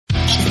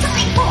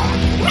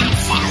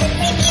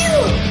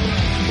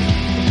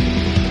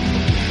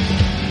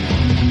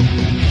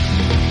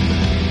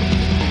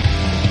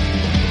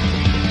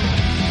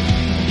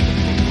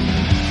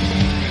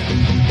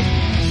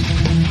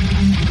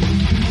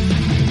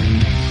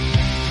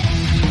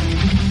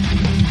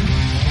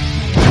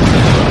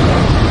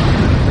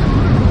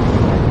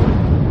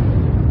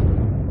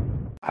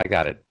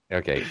got it.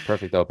 Okay,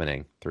 perfect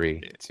opening.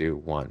 3, 2,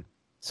 1.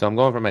 So I'm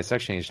going for my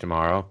sex change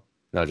tomorrow.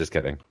 No, just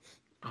kidding.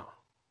 Oh,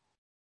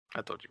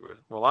 I thought you were.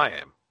 Well, I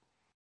am.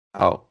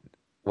 Oh,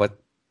 what?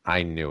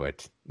 I knew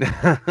it.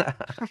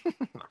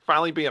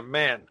 Finally be a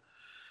man.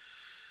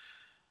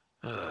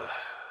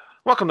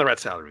 Welcome to Red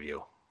Salad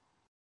Review.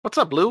 What's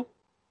up, Lou?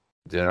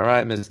 Doing all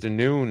right, Mr.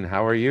 Noon.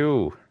 How are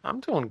you? I'm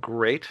doing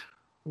great.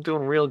 I'm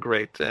doing real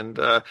great. And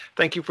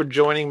thank you for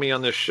joining me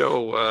on this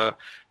show.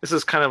 This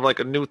is kind of like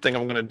a new thing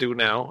I'm going to do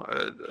now.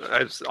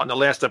 On the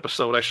last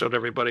episode, I showed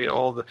everybody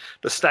all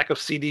the stack of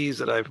CDs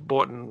that I've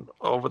bought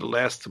over the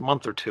last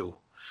month or two.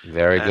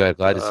 Very And, good.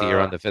 Glad to see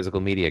you're on the physical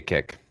media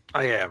kick.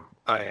 I am.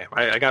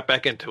 I got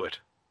back into it.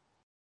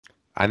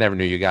 I never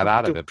knew you got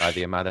out of it by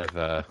the amount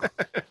of...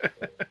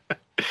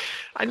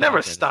 I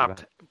never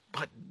stopped.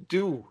 But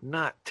do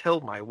not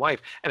tell my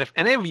wife. And if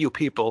any of you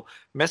people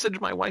message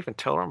my wife and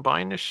tell her I'm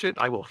buying this shit,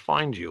 I will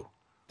find you.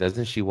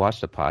 Doesn't she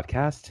watch the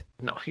podcast?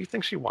 No, you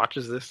think she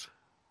watches this?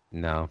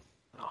 No.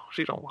 No,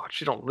 she don't watch.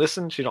 She don't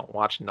listen. She don't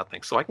watch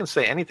nothing. So I can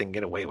say anything and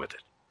get away with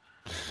it.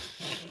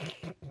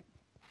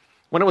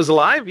 When it was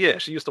live, yeah,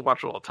 she used to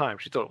watch it all the time.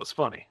 She thought it was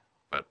funny.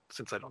 But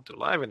since I don't do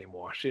live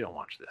anymore, she don't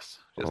watch this.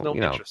 She has no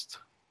interest.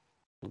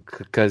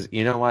 Because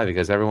you know why?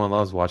 Because everyone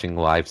loves watching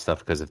live stuff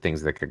because of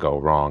things that could go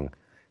wrong.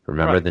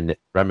 Remember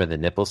the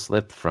nipple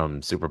slip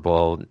from Super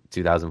Bowl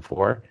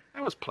 2004?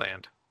 That was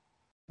planned.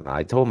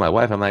 I told my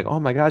wife, I'm like, oh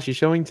my gosh, she's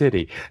showing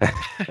titty.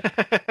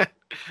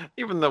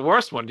 Even the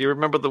worst one. Do you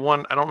remember the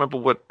one? I don't remember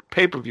what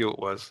pay-per-view it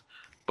was,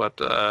 but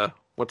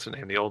what's her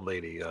name? The old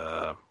lady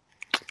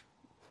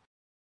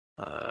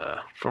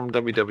from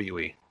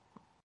WWE.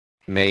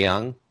 Mae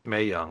Young?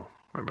 Mae Young.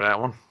 Remember that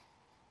one?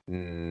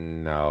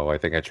 No, I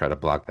think I tried to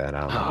block that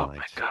out. Oh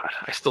my God.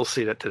 I still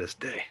see that to this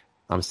day.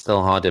 I'm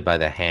still haunted by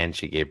the hand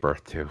she gave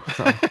birth to.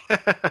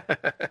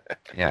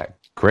 Yeah,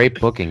 great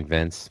booking,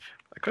 Vince.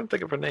 I couldn't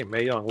think of her name.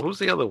 Mae Young. Who's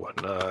the other one?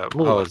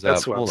 Moolah.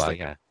 That's what I was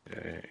thinking.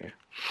 Yeah.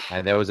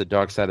 And there was a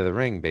Dark Side of the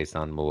Ring based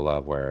on Moolah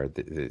where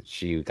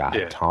she got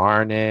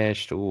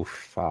tarnished.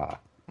 Oof.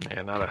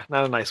 Yeah, not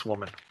a nice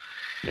woman.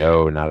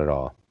 No, not at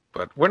all.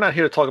 But we're not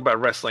here to talk about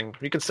wrestling.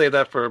 You can say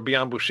that for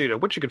Beyond Bushido,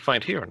 which you can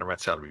find here on the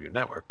Red Salad Review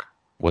Network.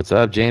 What's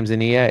up, James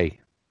and EA?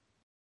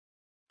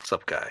 What's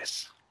up,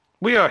 guys?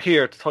 We are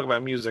here to talk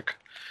about music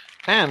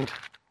and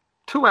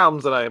 2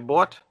 albums that I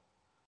bought.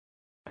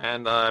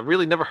 And I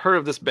really never heard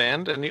of this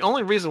band. And the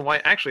only reason why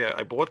actually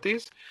I bought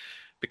these,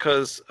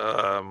 because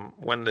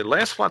when the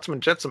last Flotsam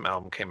and Jetsam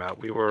album came out,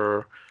 we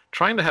were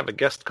trying to have a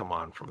guest come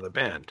on from the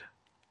band.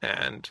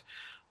 And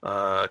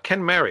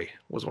Ken Mary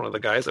was one of the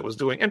guys that was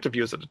doing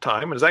interviews at the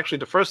time. And it was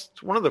actually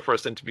one of the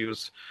first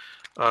interviews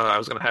I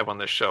was going to have on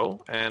this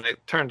show. And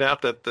it turned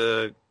out that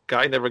the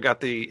guy never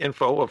got the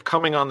info of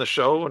coming on the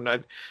show, and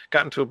I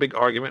got into a big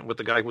argument with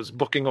the guy who was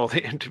booking all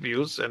the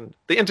interviews, and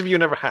the interview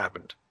never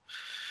happened.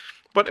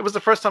 But it was the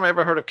first time I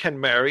ever heard of Ken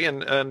Mary,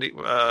 and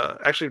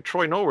actually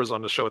Troy Noah was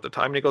on the show at the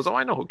time, and he goes, oh,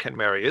 I know who Ken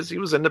Mary is. He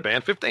was in the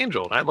band Fifth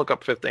Angel. And I look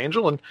up Fifth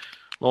Angel, and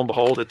lo and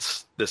behold,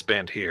 it's this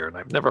band here. And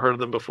I've never heard of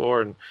them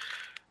before, and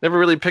never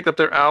really picked up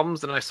their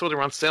albums, and I saw they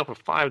were on sale for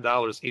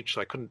 $5 each,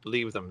 so I couldn't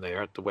leave them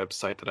there at the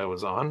website that I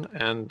was on,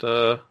 and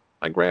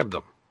I grabbed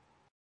them.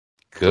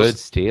 Good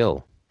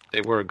steal. They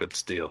were a good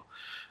steal.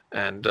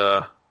 And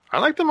I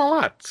liked them a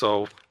lot.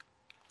 So,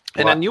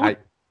 and well, then you...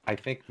 I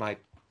think my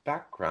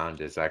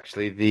background is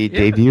actually the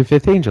debut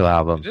Fifth Angel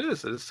album. It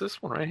is. It's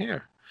this one right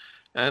here.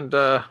 And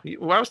I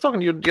was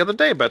talking to you the other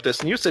day about this,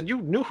 and you said you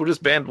knew who this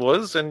band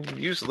was, and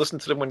you used to listen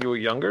to them when you were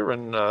younger,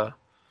 and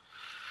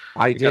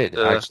I did,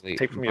 actually.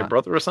 Tape from your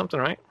brother or something,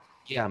 right?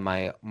 Yeah,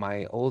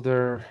 my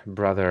older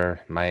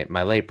brother, my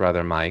late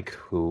brother Mike,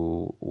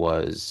 who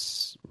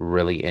was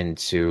really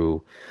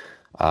into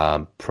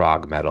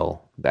prog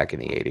metal back in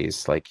the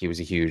 80s. Like, he was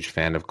a huge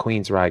fan of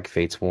Queensryche,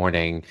 Fates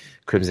Warning,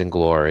 Crimson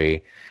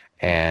Glory,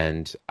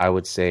 and I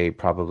would say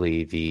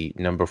probably the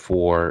number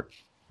 4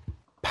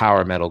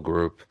 power metal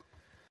group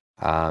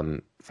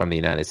from the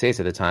United States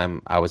at the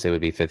time, I would say would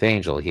be Fifth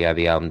Angel. He had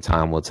the album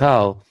Time Will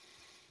Tell,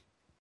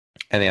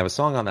 and they have a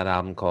song on that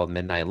album called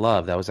Midnight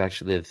Love. That was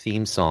actually the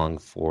theme song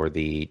for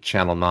the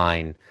Channel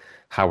 9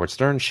 Howard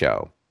Stern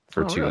show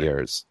for 2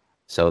 years.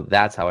 So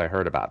that's how I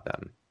heard about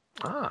them.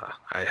 Ah,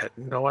 I had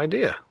no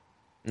idea.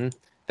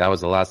 That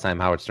was the last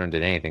time Howard Stern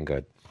did anything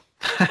good.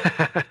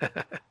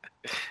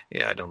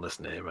 Yeah, I don't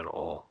listen to him at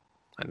all.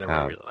 I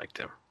never really liked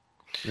him.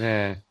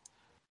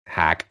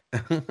 Hack.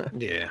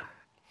 Yeah.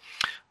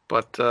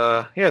 But,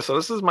 so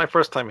this is my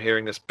first time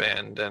hearing this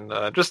band,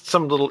 and just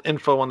some little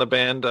info on the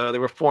band. They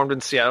were formed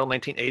in Seattle in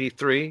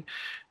 1983.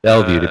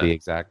 Bellevue, to be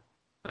exact.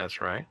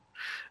 That's right.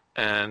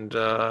 And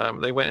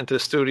they went into the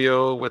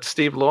studio with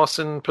Steve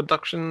Lawson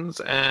Productions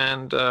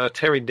and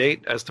Terry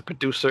Date as the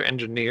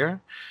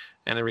producer-engineer,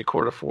 and they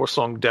recorded a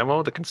 4-song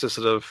demo that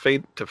consisted of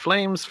Fade to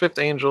Flames, Fifth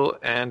Angel,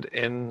 and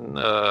In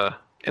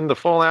the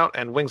Fallout,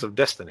 and Wings of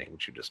Destiny,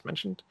 which you just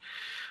mentioned.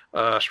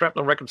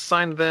 Shrapnel Records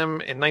signed them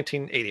in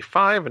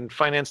 1985 and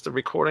financed the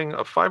recording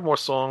of 5 more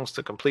songs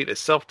to complete a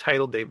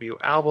self-titled debut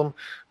album,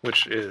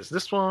 which is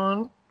this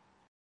one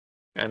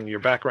and your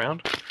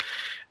background.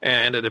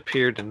 and it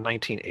appeared in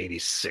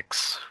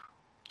 1986.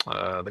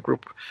 The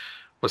group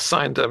was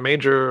signed to a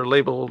major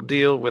label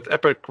deal with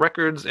Epic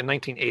Records in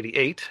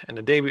 1988, and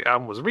the debut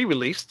album was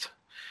re-released.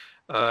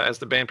 As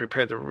the band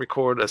prepared to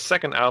record a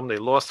second album, they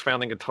lost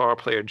founding guitar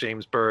player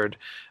James Bird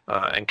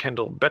and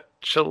Kendall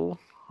Betchell.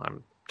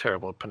 I'm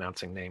terrible at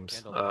pronouncing names.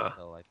 Kendall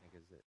Betchell, I think,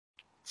 is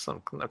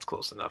it. That's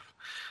close enough.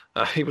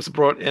 He was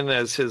brought in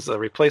as his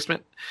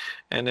replacement,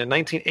 and in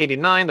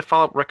 1989, the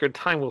follow-up record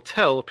 "Time Will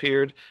Tell"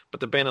 appeared,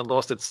 but the band had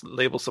lost its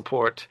label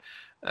support,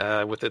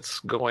 with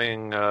its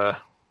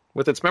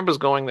members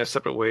going their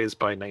separate ways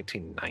by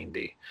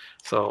 1990.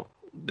 So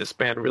this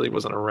band really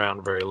wasn't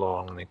around very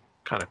long, and they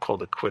kind of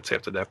called it quits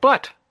after that.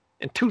 But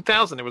in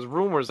 2000, there was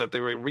rumors that they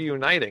were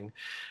reuniting,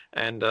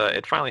 and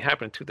it finally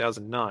happened in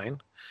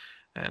 2009.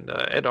 And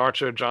Ed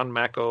Archer, John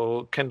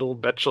Macco, Kendall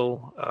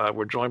Betchell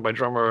were joined by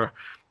drummer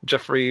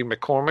Jeffrey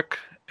McCormick.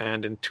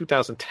 And in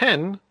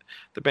 2010,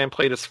 the band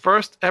played its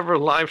first ever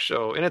live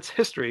show in its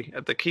history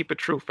at the Keep It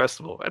True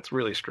Festival. That's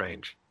really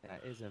strange.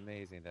 That is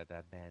amazing that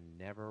band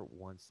never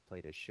once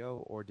played a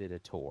show or did a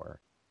tour.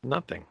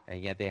 Nothing.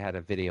 And yet they had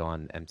a video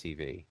on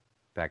MTV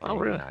back in '89.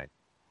 Really?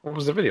 What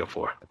was the video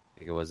for? I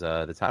think it was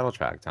the title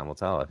track, Time Will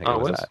Tell. I think it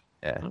was that.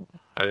 Yeah.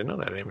 I didn't know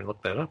that. I didn't even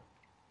look that up.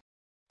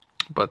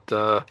 But,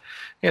 so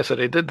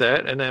they did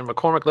that. And then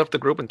McCormick left the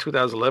group in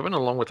 2011,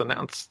 along with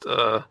announced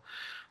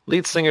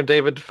lead singer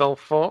David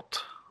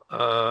Felfault.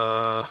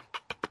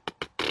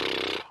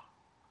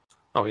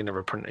 He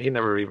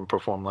never even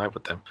performed live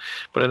with them.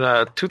 But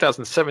in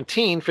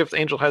 2017, Fifth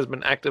Angel has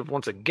been active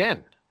once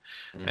again.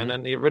 Mm-hmm. And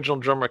then the original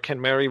drummer Ken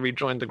Mary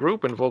rejoined the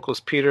group, and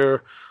vocalist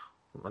Peter,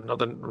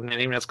 another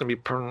name that's going to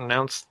be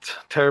pronounced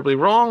terribly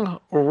wrong,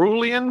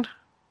 Aurelian.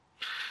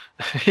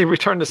 He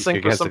returned to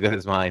sing for some. Good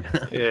as mine.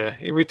 Yeah,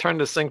 he returned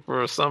to sing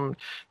for some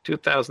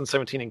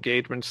 2017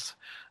 engagements,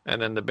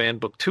 and then the band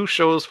booked 2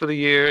 shows for the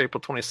year: April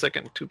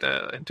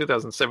 22nd in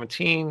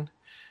 2017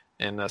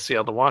 in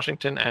Seattle,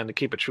 Washington, and the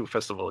Keep It True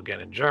Festival again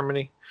in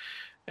Germany.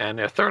 And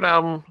their third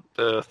album,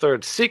 The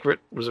Third Secret,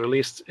 was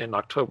released in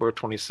October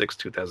 26,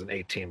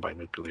 2018 by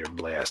Nuclear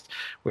Blast.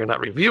 We're not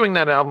reviewing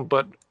that album,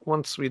 but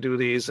once we do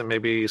these, and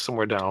maybe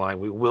somewhere down the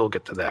line, we will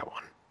get to that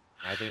one.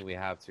 I think we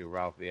have to.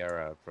 Ralph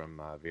Vieira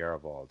from Vieira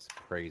Vaults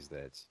praised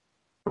it.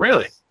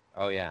 Really?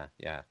 Oh, yeah.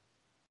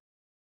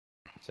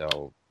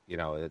 So,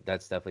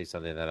 that's definitely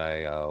something that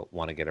I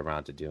want to get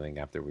around to doing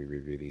after we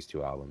review these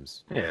 2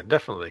 albums. Yeah,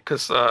 definitely,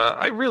 because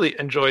I really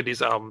enjoyed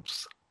these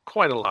albums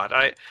quite a lot.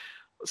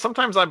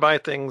 Sometimes I buy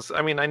things.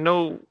 I mean, I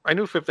knew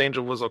Fifth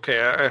Angel was okay.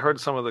 I heard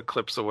some of the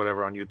clips or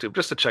whatever on YouTube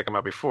just to check them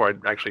out before I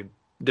actually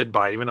did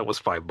buy it, even though it was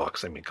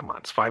 $5. I mean, come on,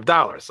 it's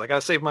 $5. I got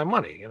to save my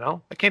money,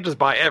 I can't just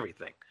buy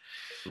everything.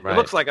 Right. It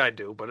looks like I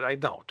do, but I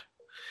don't.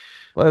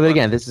 Well,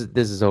 again, this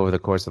is over the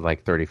course of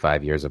like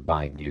 35 years of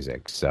buying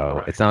music, so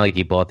right. It's not like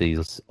he bought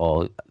these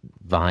all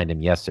behind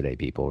him yesterday.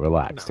 People,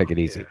 relax, take it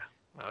easy. Yeah.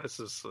 No, this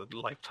is a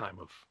lifetime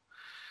of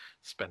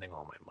spending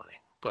all my money,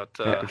 but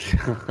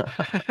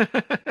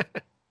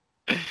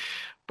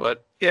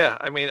but yeah,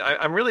 I mean,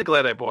 I'm really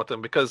glad I bought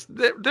them because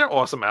they're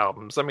awesome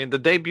albums. I mean, the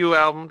debut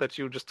album that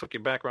you just took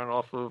your background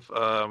off of.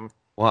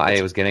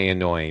 It was getting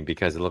annoying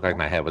because it looked like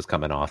my head was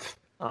coming off.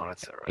 Oh,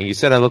 that's all right. And you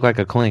said I looked like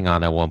a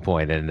Klingon at one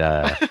point, and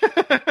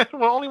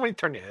well, only when you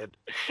turn your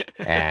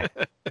head.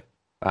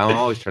 I'm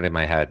always turning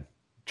my head,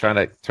 trying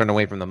to turn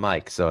away from the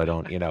mic so I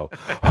don't, You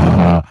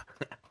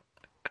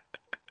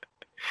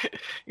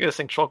gonna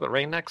sing "Chocolate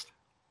Rain" next?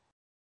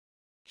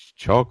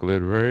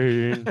 Chocolate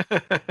Rain.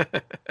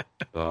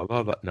 Blah,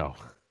 blah, blah. No.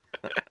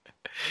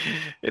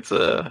 It's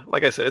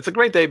like I said, it's a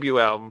great debut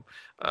album.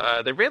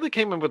 They really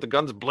came in with the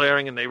guns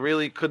blaring, and they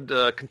really could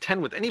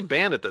contend with any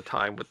band at the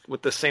time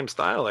with the same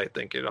style. I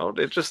think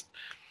it just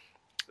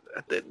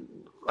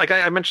like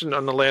I mentioned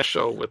on the last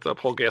show with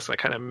Paul Gaskin, I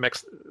kind of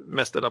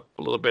messed it up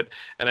a little bit,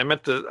 and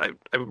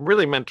I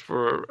really meant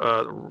for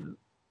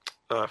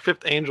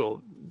Fifth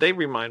Angel. They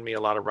remind me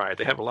a lot of Riot.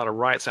 They have a lot of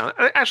Riot sound.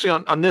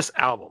 Actually, on this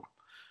album,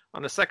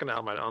 on the second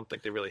album, I don't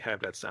think they really have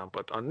that sound,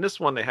 but on this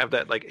one, they have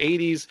that like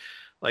 '80s.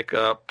 Like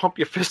pump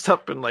your fist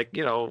up and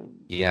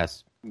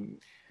yes,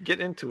 get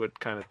into it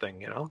kind of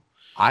thing,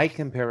 I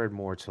compare it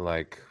more to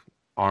like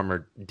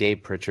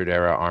Dave Pritchard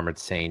era Armored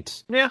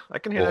Saint. Yeah, I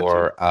can hear that too.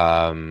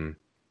 Or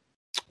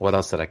what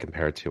else did I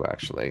compare it to?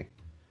 Actually,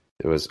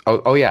 it was I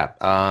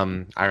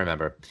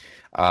remember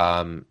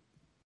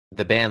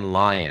the band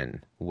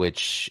Lion,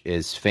 which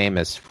is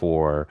famous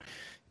for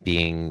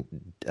being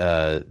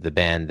the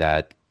band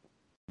that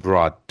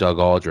brought Doug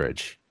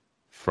Aldrich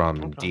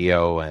from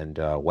Dio and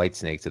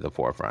Whitesnake to the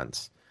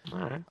forefront.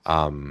 All right.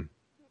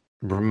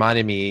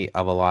 Reminded me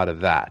of a lot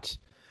of that.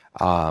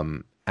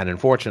 And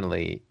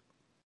unfortunately,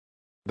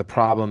 the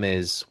problem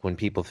is when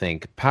people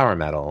think power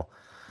metal,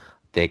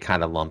 they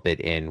kind of lump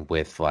it in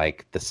with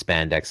like the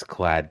spandex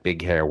clad,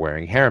 big hair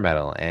wearing hair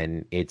metal.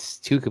 And it's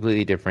 2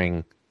 completely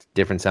different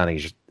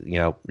sounding,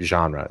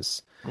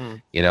 genres.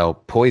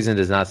 Poison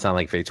does not sound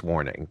like Fate's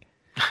Warning.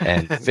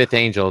 And Fifth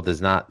Angel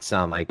does not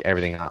sound like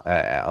everything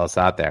else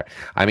out there.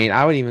 I mean,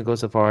 I would even go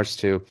so far as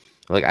to,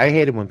 like, I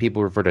hated when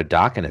people refer to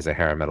Dokken as a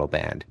hair metal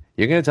band.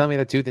 You're gonna tell me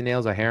that Tooth and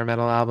Nail's a hair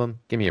metal album?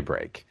 Give me a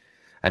break.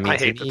 I mean, I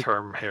to hate the me,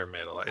 term hair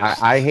metal.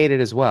 I hate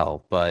it as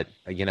well. But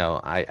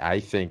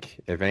I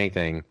think if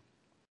anything,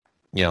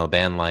 a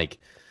band like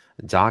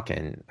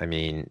Dokken, I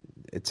mean,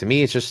 to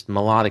me, it's just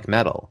melodic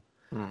metal.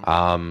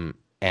 Hmm.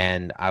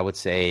 And I would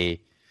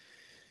say,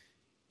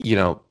 you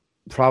know,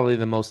 probably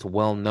the most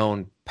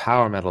well-known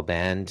power metal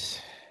band,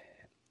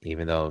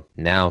 even though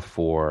now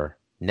for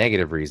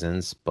negative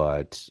reasons,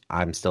 but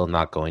I'm still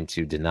not going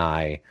to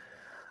deny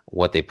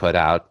what they put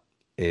out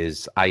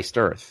is Iced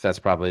Earth. That's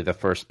probably the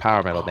first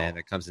power metal Oh, band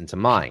that comes into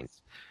can't, mind.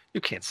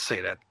 you can't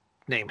say that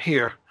name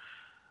here.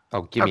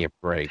 Oh, give How me a how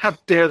break.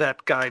 dare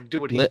that guy do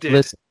what he did?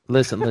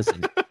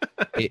 Listen.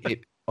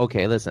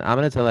 Okay, listen. I'm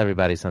going to tell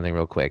everybody something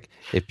real quick.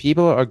 If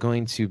people are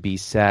going to be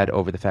sad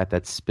over the fact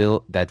that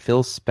Phil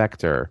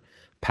Spector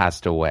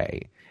passed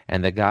away,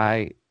 and the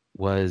guy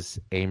was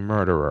a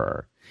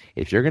murderer,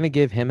 if you're going to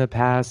give him a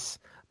pass,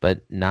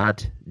 but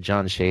not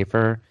John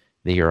Schaefer,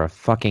 then you're a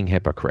fucking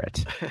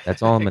hypocrite.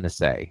 That's all I'm going to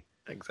say.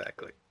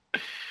 Exactly.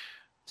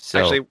 So,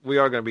 Actually, we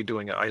are going to be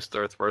doing an Iced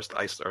Earth first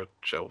Iced Earth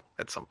show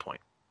at some point.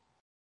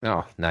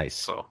 oh, nice.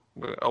 So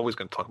we're always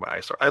going to talk about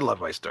Iced Earth. I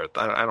love Iced Earth.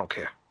 I don't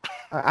care.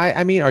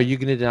 I mean, are you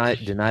going to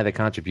deny the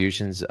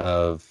contributions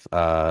of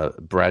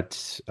Brent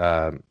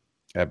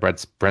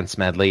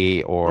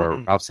Smedley or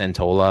Mm-mm. Ralph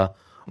Santola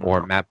or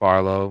No, Matt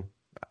Barlow?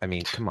 I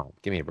mean, come on,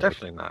 give me a break.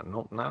 definitely not.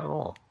 No, not at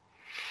all. You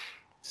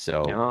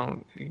So,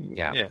 know,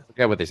 yeah, yeah.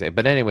 forget what they say.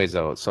 But anyways,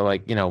 though, so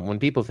like, when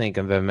people think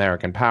of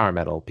American power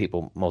metal,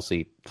 people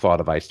mostly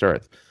thought of Iced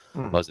Earth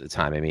Mm. most of the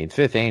time. I mean,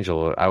 Fifth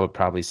Angel, I would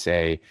probably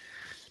say,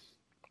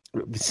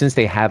 since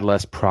they had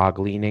less prog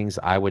leanings,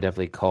 I would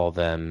definitely call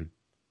them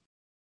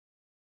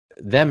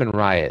and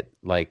Riot,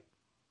 like,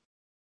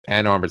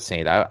 and Armored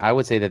Saint. I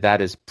would say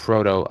that is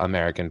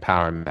proto-American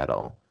power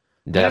metal,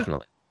 Yeah.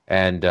 definitely.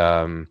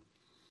 And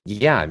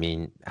yeah, I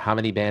mean, how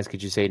many bands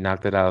could you say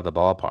knocked it out of the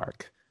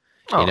ballpark?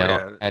 You Oh,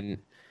 know, yeah.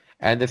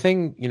 and the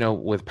thing,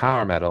 with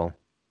power metal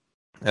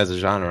as a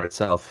genre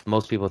itself,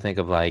 most people think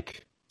of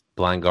like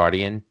Blind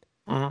Guardian,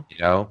 Hmm.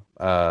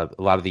 a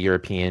lot of the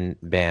European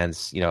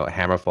bands,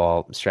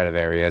 Hammerfall,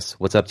 Stratovarius.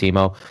 What's up,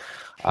 Timo?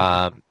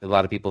 A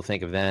lot of people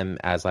think of them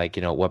as like,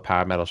 what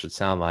power metal should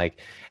sound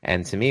like.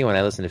 And to me, when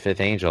I listen to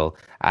Fifth Angel,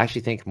 I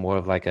actually think more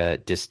of like a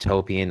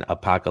dystopian,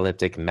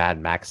 apocalyptic Mad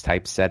Max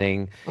type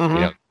setting. You Hmm.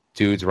 know,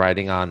 dudes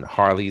riding on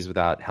Harleys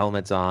without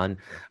helmets on.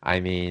 I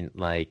mean,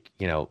 like,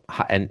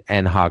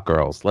 and hot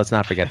girls. Let's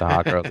not forget the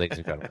hot girls, ladies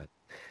and gentlemen.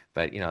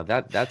 But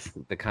that's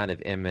the kind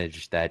of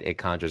image that it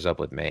conjures up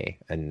with me,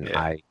 and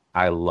Yeah.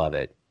 I love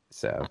it.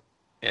 So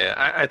Yeah,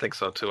 I think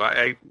so too.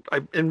 I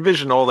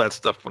envision all that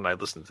stuff when I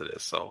listen to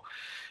this. So,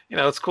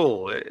 it's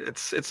cool.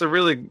 It's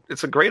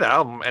a great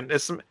album, and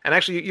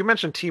actually you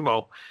mentioned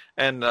Timo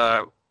and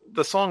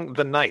the song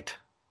 "The Night."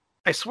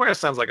 I swear it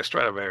sounds like a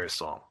Stradivarius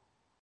song.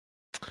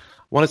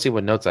 want to see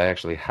what notes I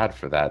actually had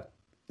for that.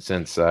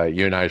 Since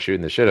you and I are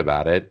shooting the shit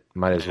about it,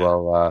 might as Yeah,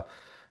 well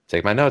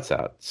take my notes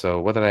out.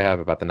 So what did I have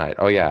about the night?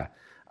 Oh yeah,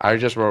 I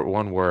just wrote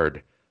one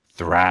word: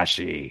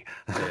 thrashy.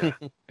 yeah,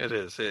 it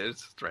is.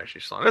 It's a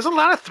thrashy song. There's a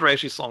lot of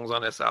thrashy songs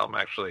on this album,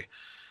 actually.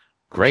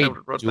 I wish I Great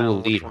wrote dual down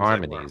which lead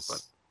ones they were, but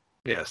harmonies.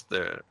 yes,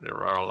 there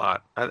are a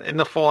lot. In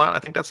the Fallout, I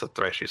think that's a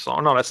thrashy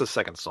song. No, that's the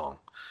second song.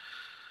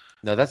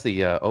 No, that's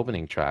the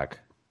opening track.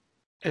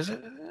 Is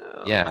it?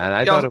 Yeah, and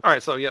I Yeah. thought it, All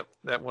right. So, yep,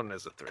 that one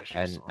is a thrashy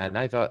and song. and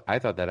I thought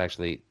that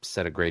actually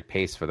set a great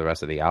pace for the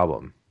rest of the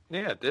album.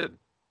 Yeah, it did.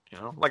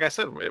 Like I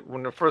said,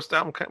 when the first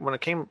album, when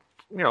it came,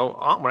 when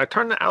I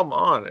turned the album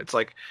on, it's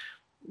like,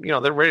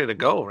 they're ready to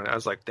go, and I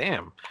was like,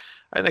 damn,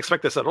 I didn't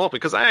expect this at all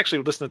because I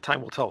actually listened to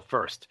Time Will Tell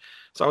first,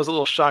 so I was a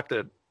little shocked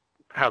at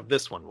how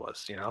this one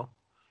was, To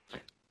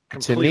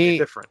completely me,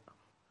 different.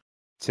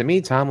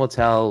 Time Will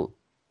Tell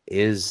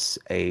it's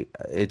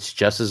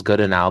just as good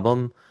an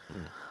album.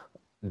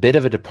 Mm. Bit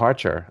of a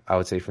departure, I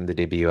would say, from the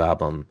debut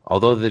album.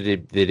 Although the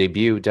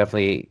debut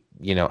definitely,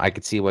 I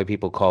could see why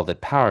people called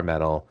it power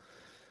metal.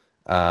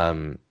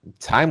 Time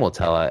Will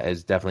Tell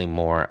is definitely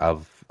more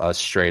of a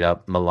straight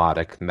up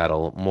melodic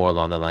metal, more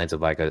along the lines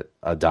of like a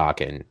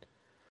Dokken,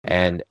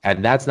 Yeah.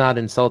 and that's not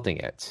insulting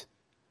it.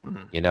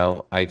 Mm.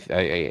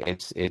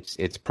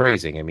 It's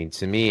praising. I mean,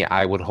 to me,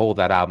 I would hold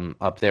that album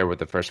up there with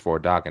the first four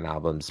Dokken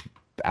albums,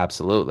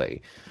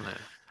 absolutely.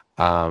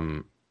 Yeah.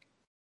 Um,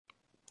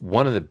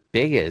 One of the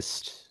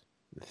biggest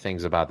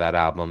things about that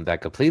album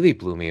that completely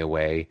blew me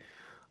away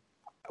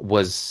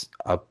was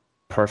a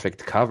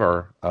perfect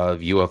cover of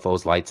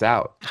UFO's Lights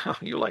Out.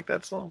 You like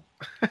that song?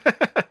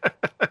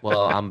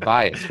 Well, I'm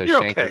biased because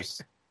You're okay.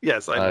 Shanker's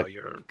Yes, I know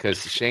you're.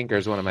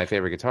 one of my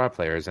favorite guitar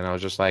players, and I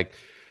was just like,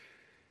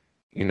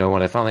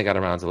 when I finally got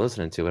around to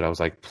listening to it, I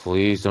was like,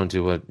 please don't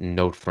do a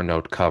note for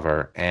note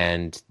cover.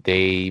 And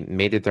they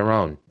made it their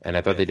own. And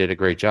I thought Yeah. they did a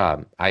great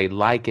job. I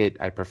like it.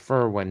 I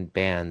prefer when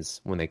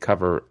they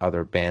cover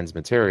other bands'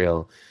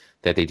 material,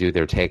 that they do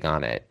their take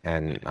on it.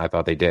 And I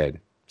thought they did.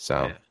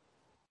 So Yeah.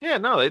 Yeah.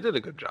 No, they did a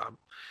good job.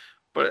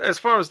 But as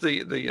far as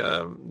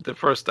the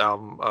first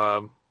album,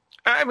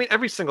 I mean,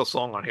 every single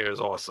song on here is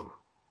awesome.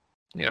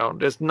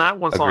 There's not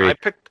one song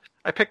agreed.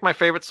 I pick my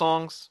favorite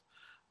songs,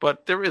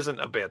 but there isn't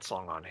a bad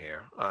song on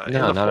here.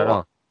 No, not at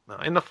all.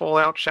 In the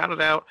Fallout, Shout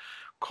It Out,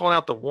 Call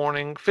Out the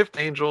Warning, Fifth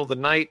Angel, The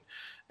Night,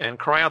 and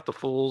Cry Out the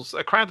Fools.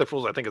 Cry Out the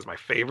Fools, I think, is my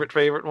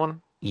favorite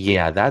one.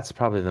 Yeah, that's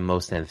probably the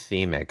most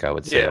anthemic, I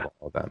would say, Yeah, of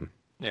all of them.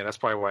 yeah, that's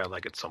probably why I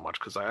like it so much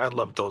because I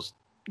love those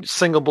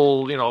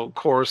singable,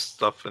 chorus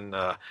stuff, and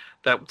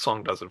that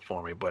song does it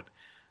for me. But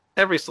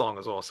every song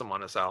is awesome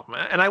on this album,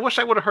 and I wish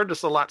I would have heard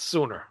this a lot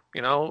sooner,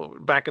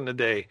 back in the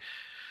day,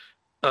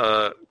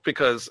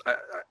 because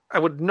I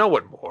would know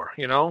it more,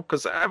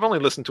 because I've only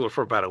listened to it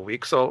for about a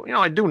week, so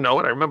I do know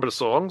it. I remember the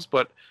songs,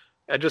 but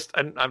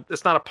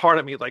it's not a part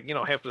of me like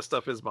half the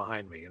stuff is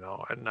behind me,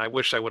 and I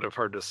wish I would have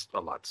heard this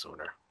a lot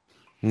sooner.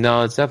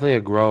 No, it's definitely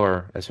a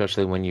grower,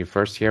 especially when you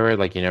first hear it,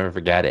 like you never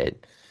forget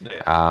it.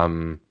 Yeah,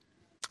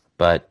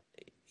 But,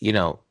 you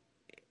know,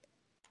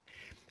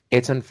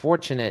 it's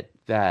unfortunate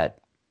that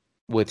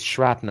with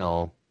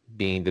Shrapnel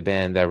being the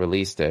band that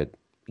released it,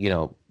 you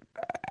know,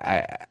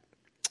 I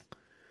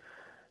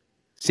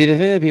see the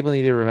thing that people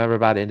need to remember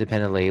about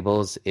independent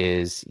labels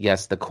is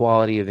yes, the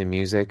quality of the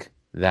music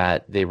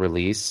that they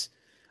release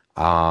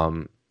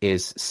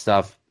is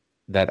stuff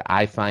that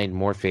I find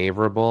more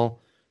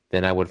favorable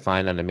than I would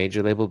find on a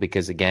major label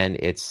because again,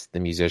 it's the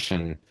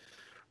musician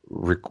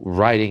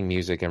writing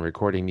music and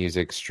recording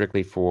music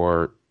strictly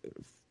for,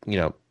 you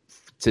know,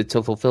 to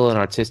fulfill an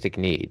artistic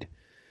need.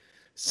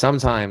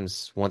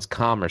 Sometimes once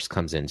commerce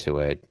comes into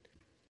it,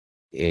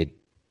 it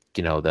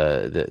you know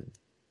the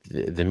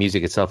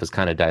music itself is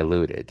kind of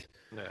diluted.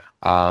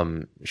 yeah,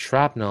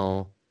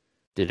 Shrapnel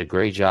did a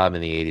great job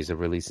in the 80s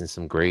of releasing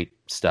some great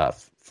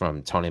stuff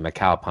from Tony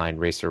McAlpine,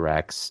 Racer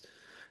X,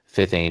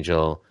 Fifth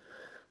Angel.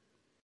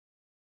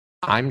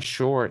 I'm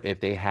sure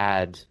if they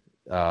had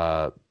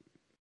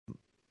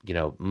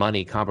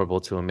money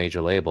comparable to a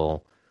major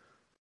label,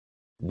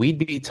 we'd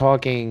be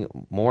talking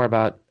more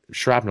about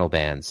Shrapnel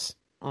bands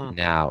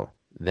now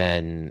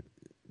than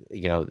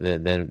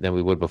than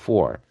we would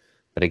before.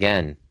 But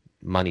again,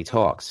 money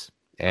talks,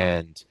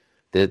 and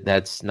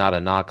that's not a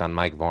knock on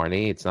Mike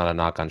Varney. It's not a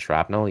knock on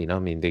Shrapnel. I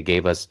mean, they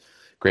gave us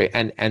great,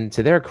 and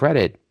to their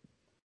credit,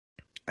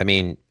 I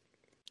mean,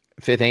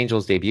 Fifth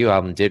Angel's debut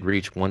album did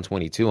reach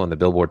 122 on the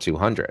Billboard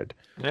 200.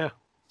 yeah.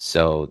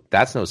 So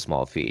that's no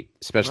small feat,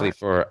 especially Right.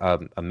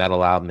 for a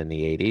metal album in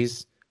the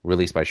 80s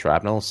released by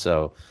Shrapnel.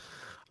 So,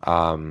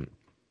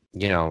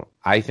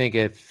 I think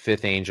if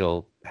Fifth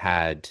Angel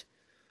had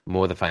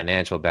more the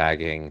financial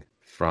bagging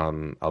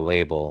from a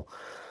label,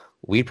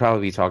 we'd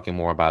probably be talking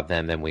more about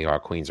them than we are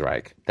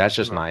Queensryche. That's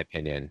just Right. my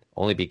opinion.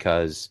 Only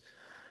because,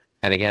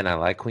 and again, I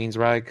like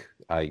Queensryche.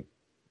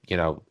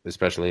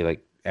 Especially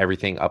like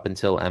everything up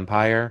until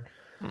Empire.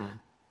 Mm.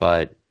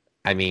 But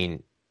I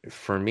mean,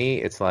 for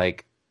me, it's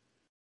like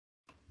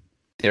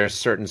there are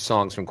certain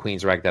songs from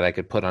Queensryche that I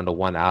could put onto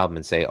one album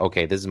and say,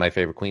 okay, this is my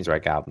favorite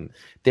Queensryche album.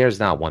 There's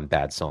not one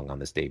bad song on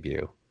this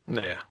debut.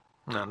 Yeah.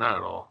 No, not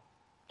at all.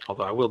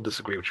 Although I will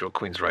disagree with you on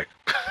Queensryche.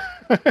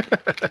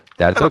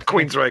 That's I love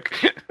okay.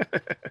 Queensryche.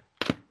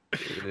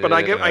 But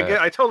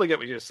I totally get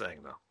what you're saying,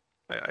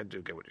 though. I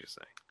do get what you're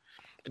saying.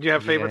 Do you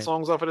have favorite Yeah.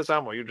 songs off of this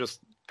album, or you just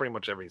pretty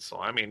much every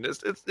song? I mean,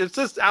 it's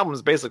this album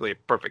is basically a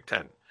perfect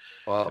 10.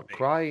 Well, To me.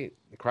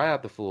 Cry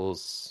Out the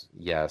Fools,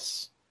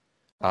 yes.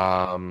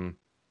 Um,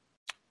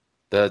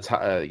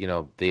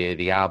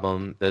 the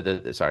album,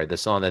 the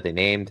song that they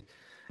named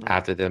Mm.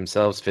 after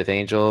themselves, Fifth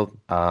Angel.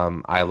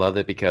 I love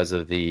it because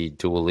of the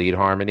dual lead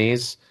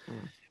harmonies.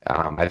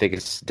 Mm. I think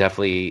it's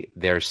definitely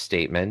their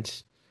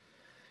statement.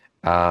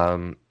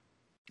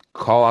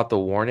 Call Out the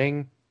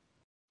Warning.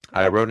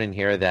 I wrote in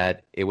here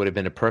that it would have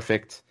been a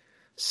perfect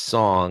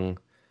song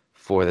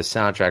for the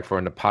soundtrack for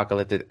an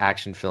apocalyptic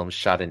action film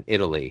shot in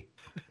Italy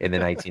in the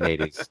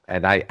 1980s.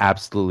 And I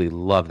absolutely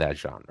love that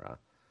genre.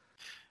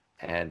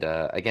 And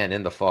again,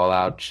 in the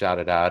Fallout, Shout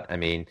It Out. I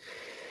mean,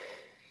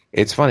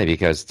 it's funny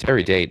because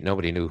Terry Date,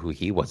 nobody knew who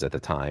he was at the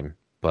time,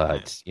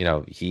 but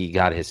he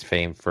got his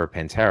fame for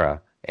Pantera.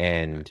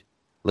 And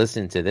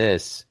listen to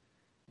this,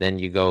 then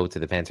you go to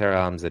the Pantera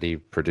albums that he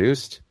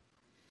produced.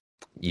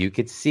 You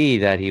could see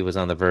that he was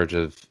on the verge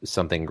of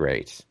something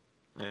great.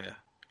 Yeah,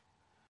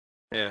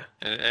 yeah,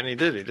 and he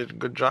did. He did a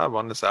good job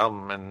on this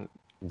album, and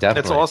it's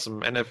Definitely.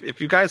 awesome. And if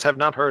you guys have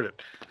not heard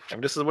it, I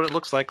mean, this is what it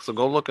looks like. So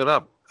go look it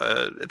up.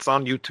 It's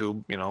on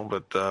YouTube,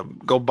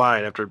 but go buy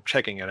it after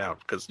checking it out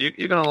because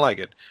you're gonna like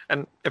it.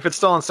 And if it's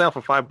still on sale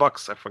for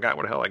 $5, I forgot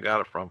where the hell I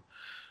got it from.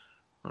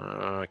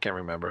 I can't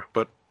remember,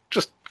 but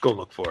just go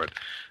look for it.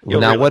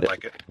 You'll Now, really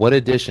like it. what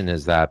edition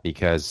is that?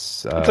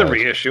 Because It's a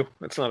reissue.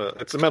 It's not a.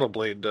 It's a Metal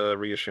Blade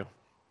reissue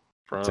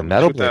from it's a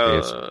Metal Blade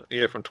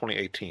reissue. from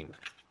 2018.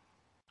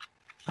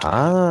 Metal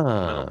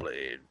Ah,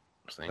 Blade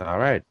thing. all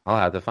right. I'll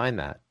have to find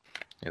that.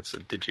 It's a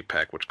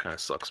digipack, which kind of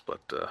sucks, but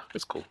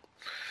it's cool.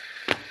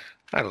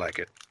 I like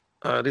it.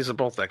 These are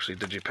both actually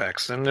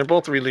digipacks, and they're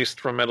both released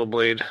from Metal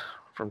Blade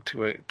from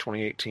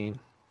 2018.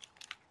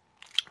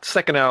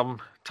 Second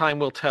album, Time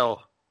Will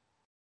Tell.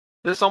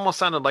 This almost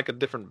sounded like a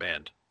different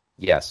band.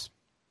 Yes,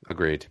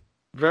 agreed.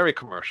 Very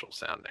commercial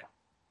sounding.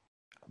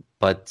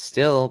 But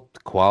still, the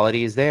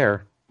quality is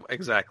there.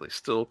 Exactly.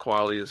 Still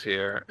quality is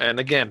here. And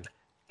again,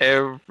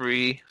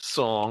 every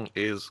song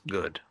is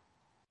good.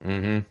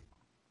 Mm-hmm.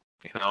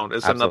 You know,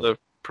 it's Absolutely. another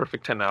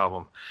Perfect 10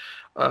 album.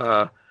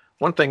 Uh,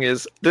 one thing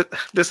is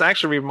this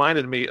actually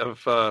reminded me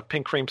of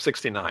Pink Cream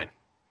 69.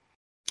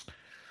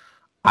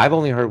 I've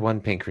only heard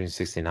one Pink Cream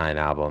 69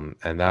 album,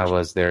 and that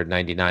was their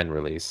 99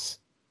 release.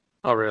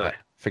 Oh, I really?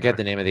 forget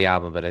the name of the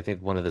album, but I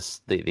think one of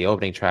the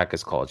opening track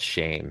is called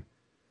Shame.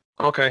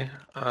 Okay.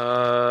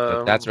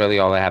 But that's really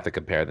all I have to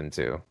compare them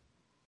to.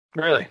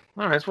 Really?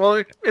 All right.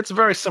 Well, it's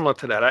very similar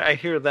to that. I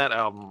hear that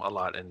album a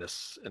lot in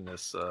this.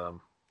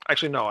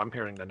 Actually, no, I'm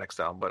hearing the next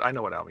album, but I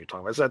know what album you're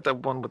talking about. Is that the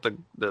one with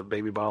the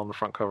baby bottle on the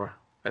front cover?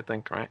 I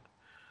think, right?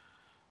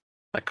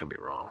 I could be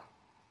wrong.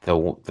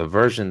 The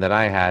version that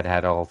I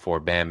had all four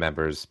band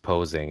members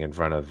posing in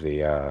front of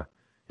the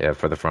yeah,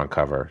 for the front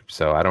cover.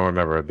 So I don't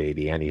remember a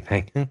baby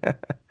anything. Might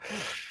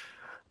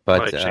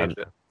But change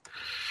it.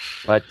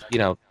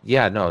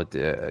 yeah, no,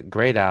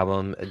 great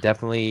album.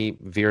 Definitely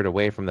veered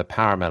away from the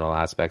power metal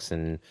aspects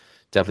and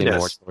definitely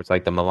more Yes. towards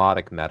like the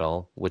melodic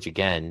metal, which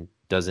again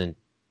doesn't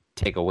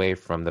take away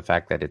from the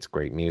fact that it's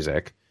great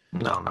music.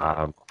 No, not at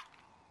Um,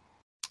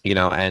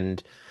 all.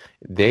 and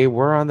they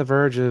were on the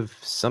verge of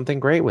something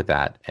great with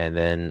that, and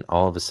then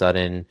all of a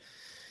sudden,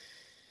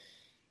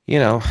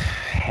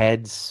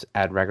 heads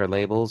at record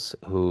labels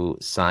who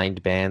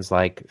signed bands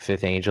like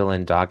Fifth Angel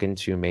and Dokken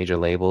to major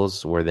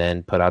labels were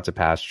then put out to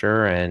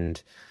pasture,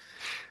 and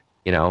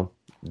you know,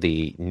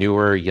 the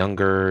newer,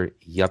 younger,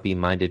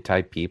 yuppie-minded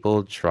type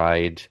people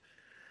tried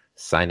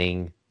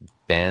signing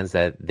bands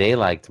that they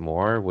liked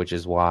more, which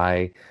is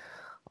why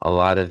a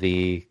lot of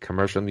the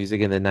commercial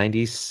music in the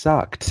 90s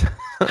sucked.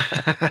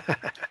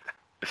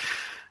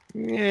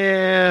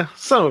 Yeah,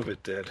 some of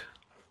it did.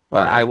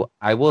 But I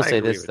I will I say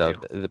agree this with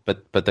though, you.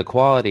 but the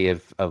quality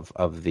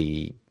of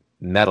the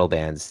metal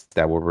bands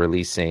that were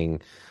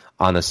releasing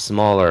on a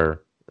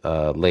smaller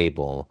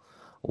label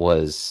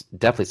was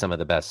definitely some of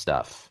the best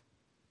stuff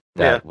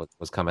Yeah, that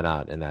was coming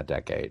out in that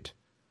decade.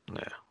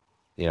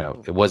 yeah.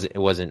 It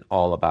wasn't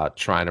all about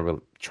trying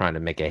to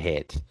make a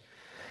hit.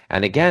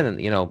 And again,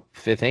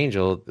 Fifth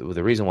Angel,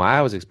 the reason why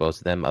I was exposed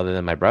to them, other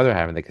than my brother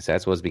having the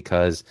cassettes, was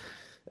because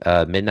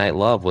Midnight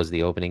Love was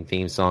the opening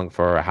theme song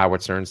for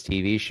Howard Stern's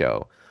TV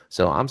show.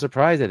 So I'm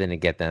surprised I didn't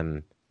get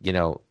them,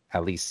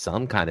 at least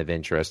some kind of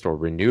interest or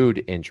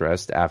renewed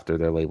interest after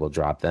their label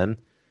dropped them.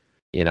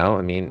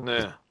 I mean,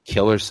 Yeah,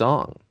 killer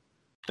song.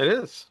 it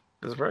is.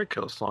 It's a very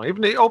killer song.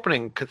 Even the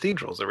opening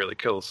Cathedral's a really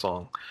killer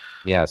song.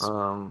 Yes.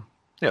 Um,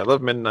 yeah, I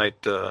love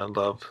Midnight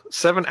Love.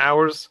 7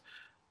 hours.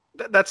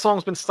 That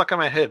song's been stuck in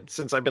my head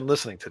since I've been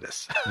listening to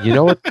this. You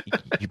know what?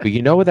 But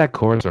you know what that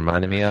chorus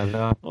reminded me of,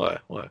 though?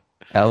 What? What?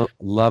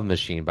 Love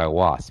Machine by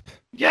Wasp.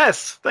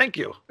 Yes, thank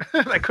you.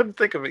 I couldn't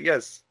think of it.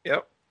 Yes,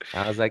 yep.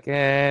 I was like,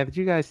 did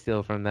you guys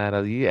steal from that?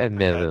 You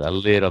admit Had it a to.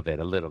 little bit,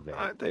 a little bit.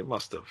 They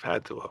must have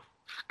had to have.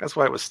 That's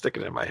why it was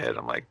sticking in my head.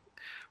 I'm like,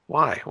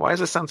 why? Why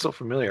does it sound so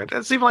familiar?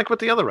 It's even like with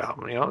the other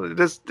album.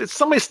 There's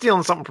somebody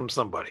stealing something from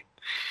somebody.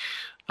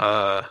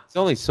 Uh, There's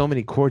only so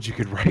many chords you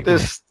could write with.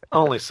 there's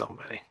only so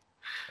many.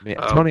 I mean,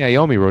 Uh, Tony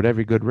Iommi wrote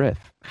every good riff.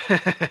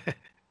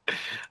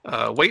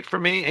 Wait for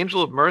Me,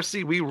 Angel of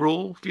Mercy, We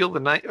Rule, Feel the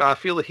Night,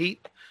 Feel the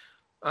Heat.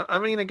 I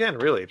mean, again,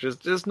 really,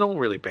 there's no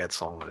really bad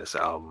song on this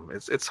album.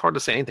 It's hard to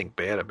say anything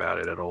bad about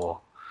it at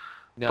all.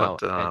 No,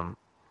 But and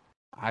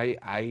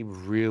I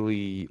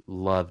really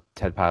love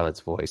Ted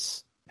Pilot's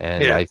voice,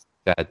 and yeah, I think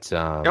that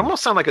it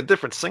almost sounds like a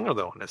different singer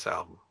though on this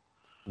album.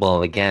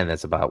 well, again,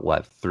 that's about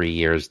what 3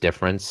 years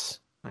difference.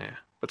 Yeah,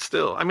 but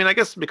still, I mean, I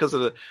guess because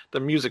of the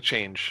music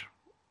change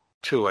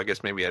too. I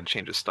guess maybe I'd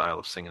change his style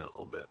of singing a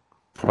little bit.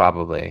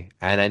 Probably.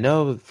 And I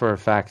know for a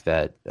fact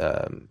that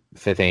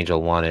Fifth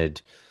Angel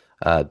wanted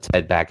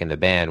Ted back in the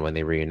band when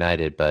they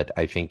reunited, but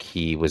I think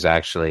he was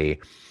actually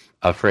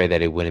afraid that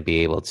he wouldn't be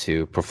able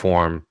to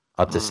perform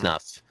up to Mm,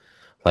 snuff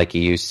like he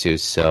used to.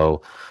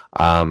 So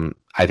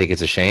I think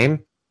it's a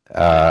shame.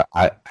 yeah.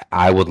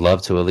 I would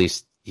love to at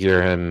least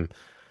hear him,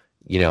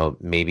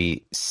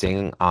 maybe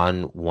sing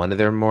on one of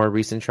their more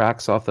recent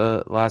tracks off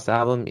the last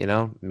album.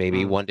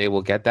 Maybe Mm, one day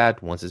we'll get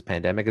that once this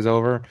pandemic is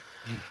over.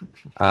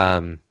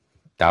 Um,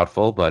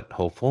 Doubtful, but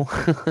hopeful.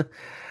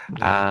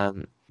 yeah.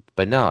 um,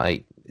 but no,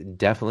 I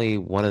definitely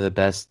one of the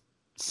best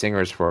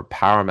singers for a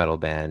power metal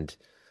band,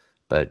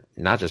 but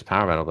not just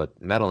power metal, but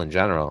metal in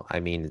general. I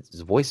mean, his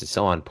voice is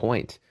so on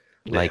point.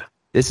 Like Yeah.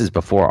 this is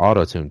before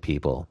auto-tune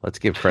people. Let's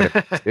give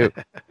credit too.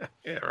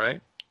 Yeah, right.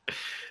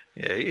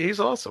 Yeah, he's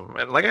awesome.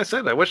 And like I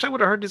said, I wish I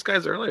would have heard these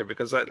guys earlier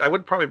because I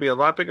would probably be a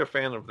lot bigger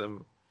fan of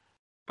them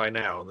by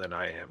now than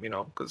I am,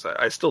 because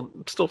I still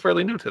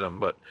fairly new to them,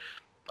 but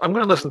I'm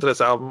going to listen to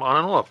this album on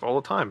and off all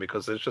the time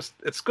because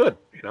it's good,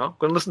 I'm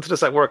going to listen to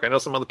this at work. I know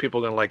some other people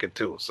are going to like it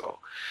too, so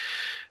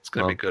it's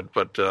going to be Well,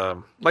 good.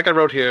 But like I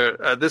wrote here,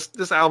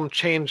 this album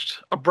changed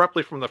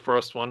abruptly from the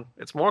first one.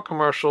 It's more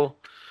commercial.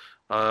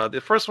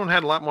 The first one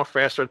had a lot more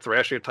faster,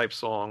 thrashier type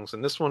songs,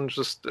 and this one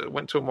just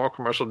went to a more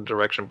commercial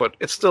direction. But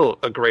it's still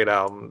a great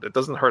album. It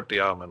doesn't hurt the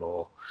album at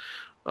all.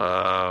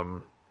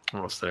 Um,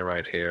 I'll say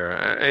right here,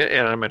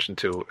 and I mentioned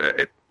too,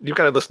 you've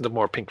got to listen to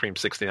more Pink Cream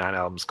 '69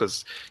 albums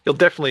because you'll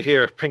definitely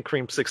hear Pink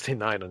Cream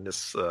 '69 on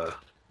this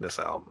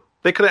album.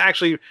 They could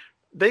actually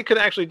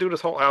do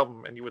this whole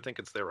album, and you would think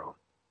it's their own.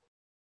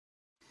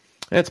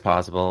 It's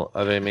possible.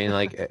 I mean,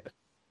 like,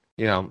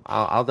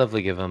 I'll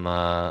definitely give them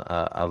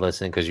a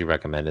listen because you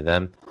recommended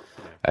them.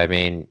 I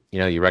mean,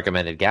 you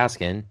recommended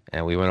Gaskin,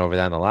 and we went over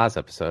that in the last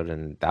episode,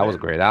 and that was a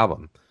great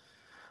album.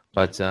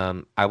 But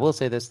I will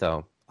say this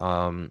though.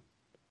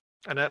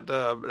 And that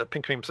the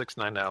Pink Cream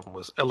 '69 album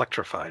was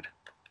electrified,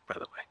 by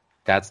the way.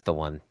 That's the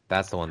one.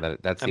 That's the one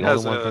that's the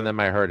only one from them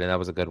I heard, and that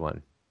was a good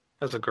one.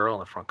 There's a girl on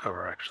the front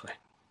cover, actually.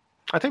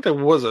 I think there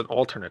was an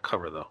alternate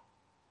cover though.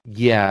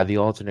 Yeah, the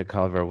alternate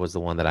cover was the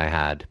one that I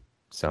had.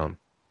 So,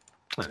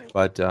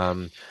 but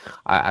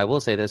I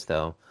will say this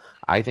though.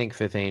 I think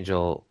Fifth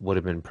Angel would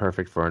have been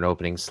perfect for an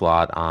opening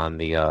slot on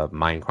the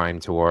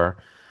Mindcrime tour.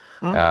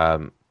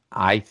 Mm-hmm.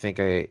 I think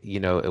it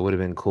would have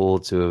been cool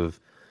to have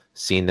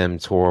seen them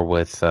tour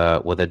with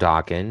a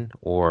Dokken,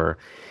 or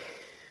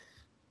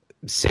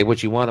say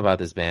what you want about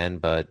this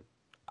band, but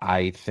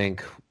I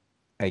think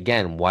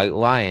again, White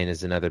Lion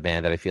is another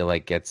band that I feel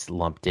like gets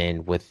lumped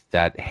in with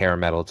that hair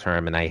metal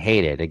term, and I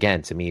hate it.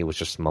 Again, to me, it was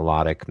just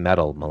melodic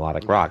metal,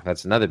 melodic rock.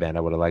 That's another band I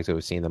would have liked to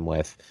have seen them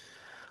with.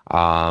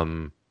 I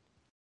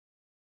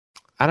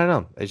don't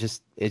know. It's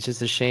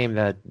just a shame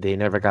that they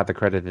never got the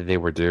credit that they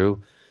were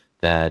due.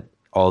 That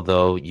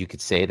although you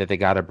could say that they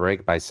got a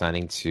break by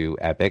signing to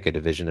Epic, a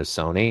division of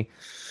Sony,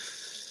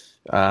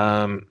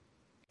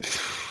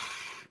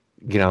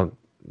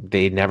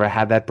 they never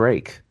had that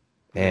break.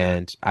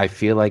 And I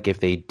feel like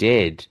if they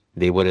did,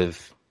 they would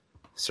have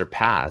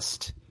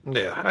surpassed.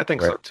 Yeah, I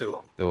think so too.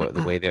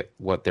 The way that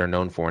what they're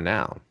known for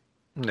now.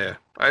 Yeah,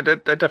 I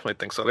definitely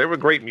think so. They were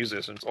great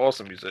musicians,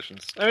 awesome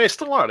musicians. I mean, they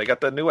still are. They got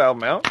that new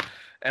album out,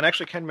 and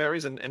actually Ken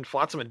Mary's in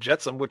Flotsam and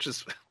Jetsam, which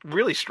is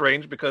really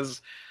strange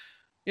because,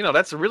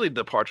 that's a really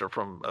departure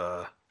from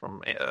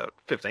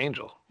Fifth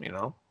Angel.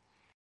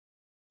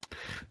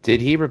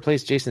 Did he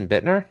replace Jason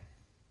Bittner?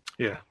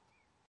 Yeah.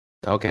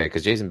 Okay,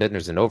 because Jason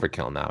Bittner's an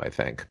Overkill now, I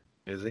think.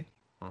 Is he?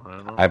 Well, I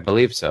don't know. I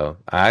believe so.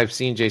 I've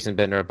seen Jason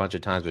Bittner a bunch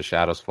of times with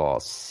Shadows Fall.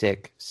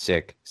 Sick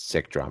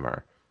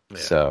drummer. Yeah.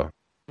 So.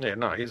 Yeah,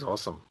 no, he's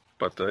awesome.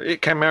 But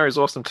Ken Mary's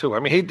awesome too. I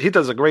mean, he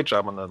does a great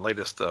job on the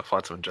latest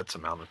Flotsam and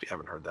Jetsam album. If you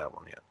haven't heard that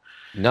one yet.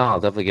 No, I'll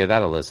definitely give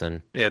that a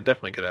listen. Yeah,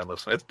 definitely give that a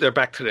listen. They're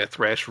back to their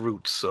thrash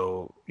roots,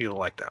 so you'll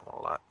like that one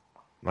a lot.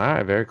 All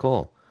right, very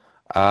cool.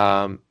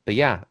 But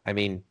yeah, I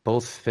mean,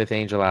 both Fifth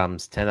Angel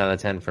albums, 10 out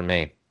of 10 for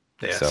me.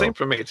 Yeah, so. Same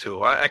for me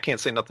too. I can't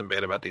say nothing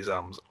bad about these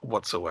albums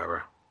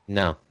whatsoever.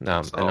 No. So.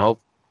 And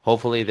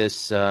hopefully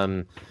this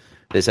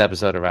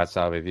episode of Rat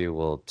Style Review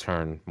will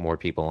turn more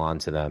people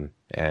onto them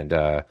and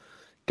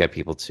get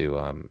people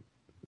to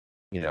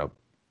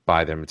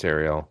buy their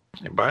material.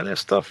 And buy their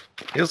stuff.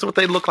 Here's what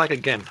they look like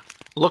again.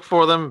 Look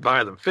for them,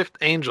 buy them. Fifth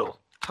Angel.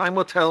 Time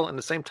will tell in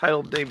the same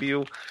title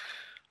debut.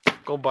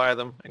 Go buy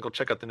them and go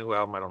check out the new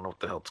album. I don't know what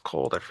the hell it's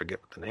called. I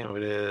forget what the name of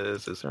it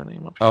is. Is there a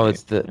name up here? Oh,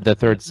 it's the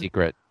Third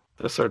Secret.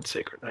 The Third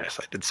Secret. Yes,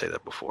 I did say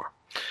that before.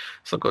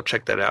 So go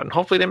check that out. And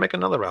hopefully they make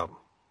another album.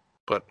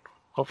 But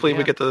hopefully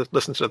we get to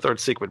listen to the Third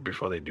Secret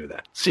before they do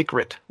that.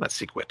 Secret, not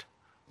Secret.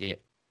 Yeah.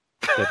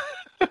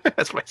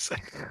 That's what I say.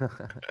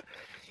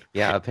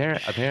 Yeah,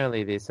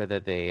 apparently they said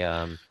that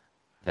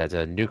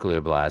that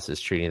Nuclear Blast is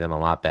treating them a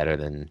lot better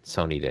than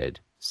Sony did.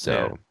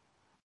 So,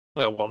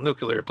 yeah. Well,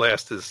 Nuclear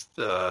Blast is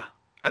they're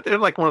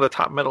like one of the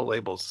top metal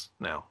labels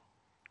now,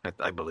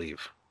 I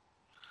believe.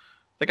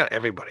 They got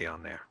everybody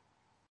on there.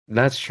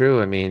 That's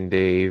true. I mean,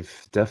 they've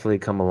definitely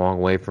come a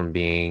long way from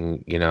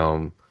being,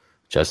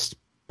 just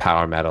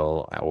power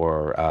metal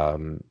or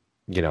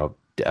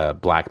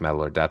black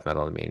metal or death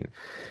metal. I mean,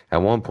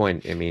 at one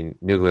point,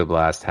 Nuclear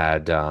Blast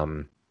had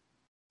oh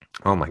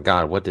my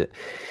God,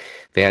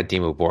 they had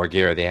Dimmu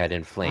Borgir, they had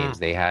In Flames,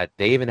 they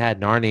even had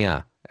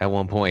Narnia at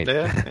one point.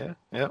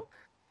 Yeah.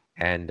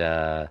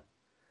 And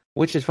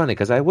which is funny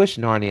because I wish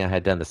Narnia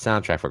had done the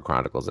soundtrack for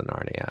Chronicles of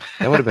Narnia.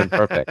 That would have been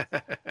perfect.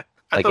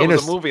 I thought it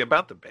was a movie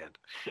about the band.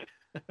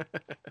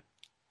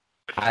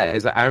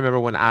 I remember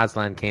when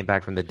Aslan came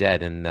back from the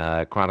dead in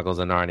Chronicles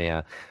of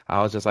Narnia.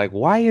 I was just like,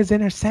 why is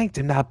Inner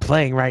Sanctum not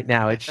playing right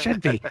now? It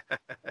should be.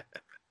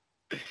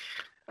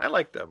 I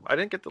like them. I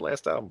didn't get the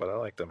last album, but I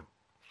like them.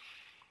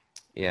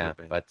 Yeah,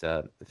 but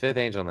Fifth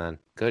Angel, man,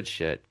 good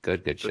shit.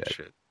 Good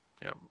shit.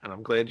 Yeah, and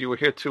I'm glad you were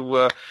here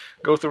to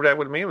go through that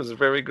with me. It was a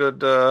very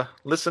good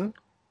listen.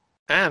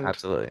 And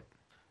absolutely.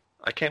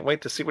 I can't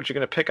wait to see what you're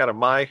going to pick out of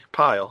my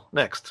pile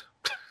next.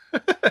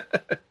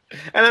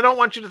 And I don't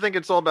want you to think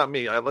it's all about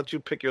me. I'll let you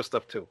pick your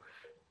stuff too.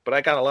 But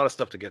I got a lot of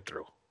stuff to get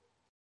through.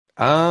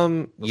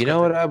 You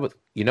know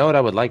what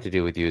I would like to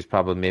do with you is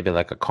probably maybe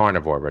like a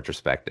Carnivore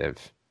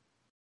retrospective.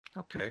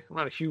 Okay. I'm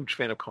not a huge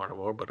fan of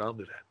Carnivore, but I'll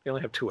do that. They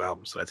only have 2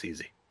 albums, so that's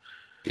easy.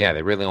 Yeah,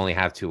 they really only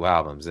have 2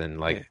 albums,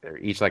 and they're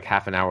each like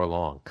half an hour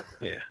long.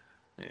 Yeah.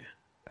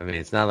 I mean,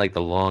 it's not like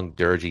the long,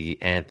 dirgy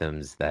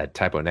anthems that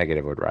Typo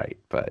Negative would write,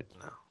 but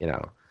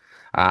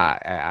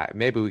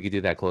Maybe we could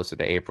do that closer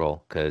to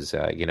April because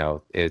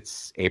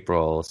it's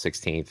April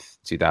 16th,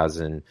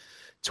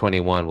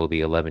 2021 will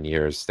be 11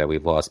 years that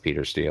we've lost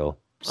Peter Steele.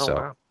 Oh So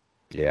wow,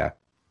 yeah.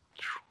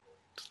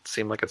 doesn't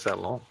seem like it's that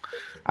long.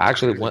 It's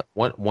Actually, crazy.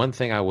 one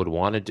thing I would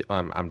want to do,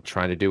 I'm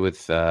trying to do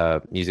with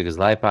Music is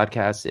Live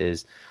podcast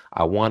is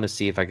I want to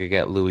see if I could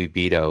get Louis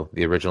Vito,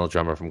 the original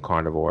drummer from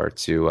Carnivore,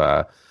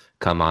 to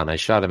come on. I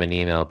shot him an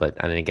email, but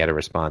I didn't get a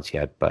response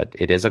yet. But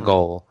it is a Mm,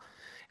 goal,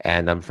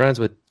 and I'm friends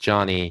with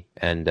Johnny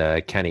and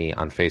Kenny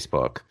on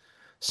Facebook, mm.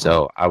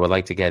 so I would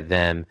like to get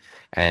them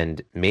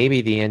and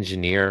maybe the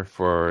engineer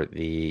for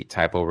the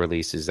typo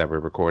releases that were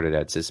recorded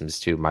at Systems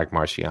 2, Mike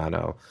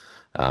Marciano.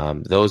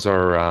 Those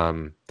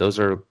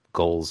are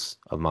goals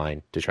of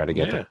mine to try to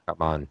get them Yeah, to come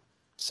on.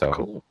 So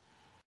cool.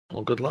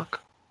 Well, good luck.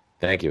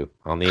 thank you.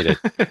 I'll need it.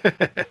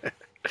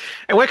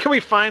 And where can we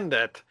find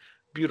that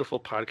beautiful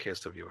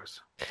podcast of yours?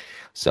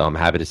 So I'm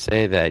happy to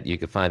say that you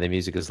can find the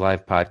Music is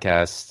Live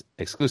podcast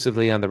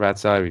exclusively on the Rat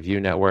Salad Review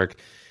Network.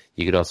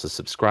 You could also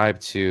subscribe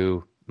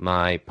to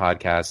my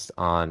podcast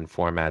on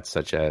formats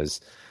such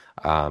as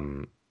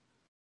um,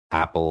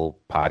 Apple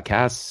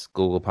Podcasts,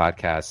 Google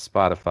Podcasts,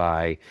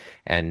 Spotify,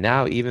 and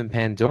now even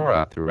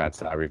Pandora through Rat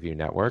Salad Review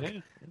Network. Yeah.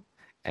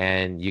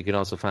 And you can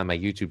also find my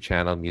YouTube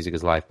channel, Music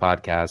is Live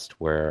Podcast,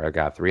 where I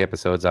got 3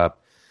 episodes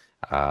up,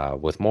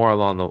 with more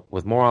on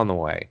the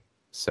way.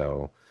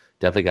 So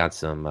definitely got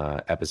some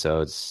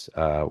episodes.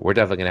 We're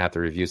definitely gonna have to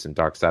review some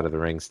Dark Side of the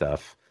Ring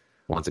stuff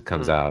once it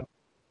comes Mm. out.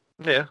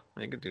 Yeah,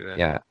 you could do that.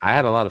 Yeah, I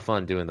had a lot of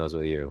fun doing those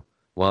with you.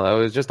 Well, it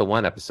was just the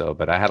one episode,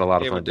 but I had a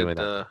lot of Yeah, we fun doing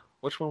did. that.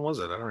 Which one was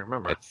it? I don't I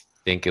remember.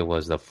 think it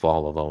was the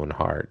Fall of Owen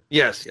Hart.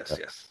 Yes, yes,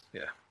 yes.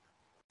 Yeah.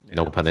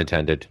 No Yeah, it pun was.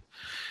 intended.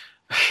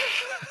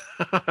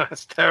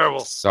 That's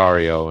terrible.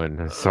 Sorry, Owen.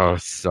 I'm so Uh,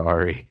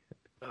 sorry.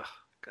 oh,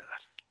 God.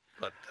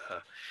 But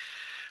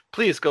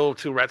please go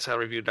to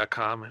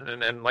ratsaladreview.com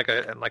and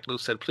like Lou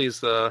said,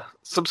 please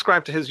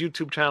subscribe to his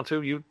YouTube channel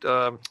too.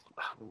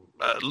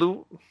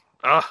 Lou,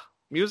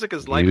 Music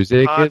is Life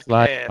Music is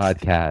Live podcast.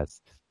 podcast.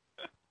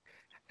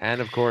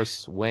 And of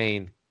course,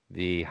 Wayne,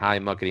 the high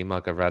muckety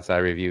muck of Rat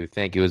Salad Review.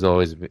 Thank you as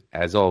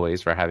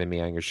always, for having me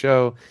on your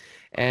show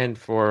and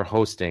for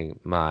hosting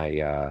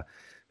my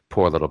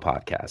poor little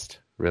podcast.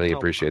 Really No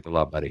appreciate the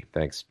love, buddy.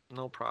 Thanks.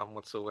 No problem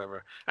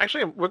whatsoever.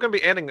 Actually, we're going to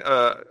be adding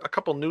a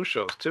couple new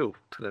shows too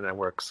to the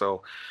network.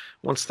 So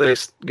once they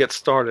get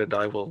started,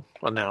 I will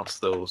announce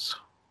those.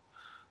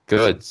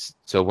 Good.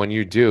 So when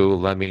you do,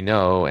 let me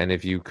know. And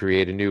if you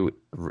create a new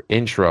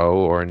intro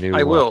or a new,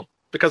 I will,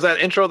 because that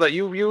intro that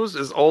you use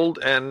is old,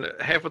 and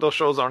half of those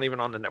shows aren't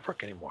even on the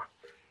network anymore.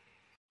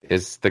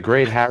 is the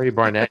great Harry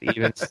Barnett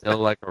even still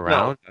like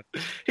around?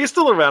 He's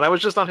still around. I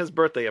was just on his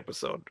birthday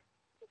episode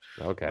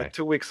Okay. like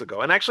 2 weeks ago,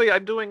 and actually,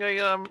 I'm doing a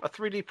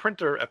 3D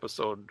printer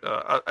episode,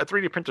 a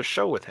 3D printer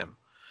show with him.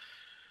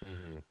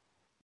 Mm-hmm.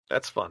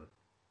 That's fun.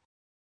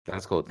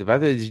 That's cool. By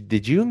the way,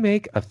 did you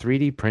make a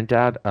 3D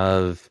printout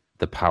of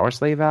the Power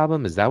Slave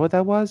album? Is that what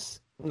that was?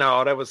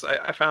 No, that was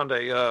I found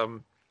a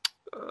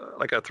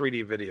like a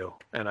 3D video,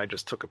 and I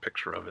just took a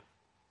picture of it.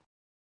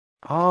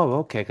 Oh,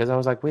 okay. Because I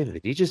was like, wait,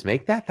 did you just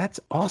make that? That's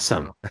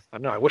awesome. I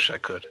know. I wish I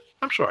could.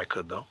 I'm sure I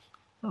could, though.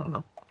 I don't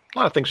know. A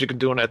lot of things you can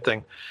do in that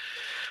thing.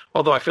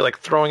 Although I feel like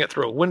throwing it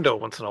through a window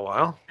once in a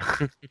while.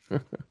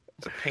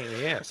 It's a pain in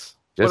the ass.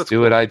 Just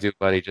do what I do,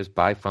 buddy. Just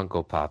buy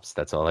Funko Pops.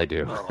 That's all I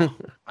do. Oh,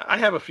 I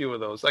have a few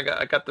of those. I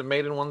got the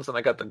Maiden ones and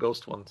I got the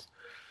Ghost ones.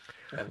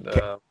 And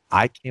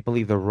I can't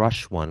believe the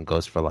Rush one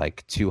goes for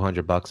like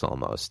 $200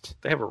 almost.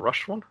 they have a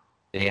Rush one?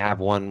 They have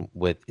one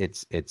with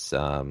it's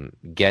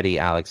Getty,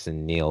 Alex,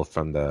 and Neil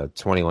from the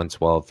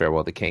 2112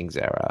 Farewell to Kings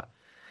era.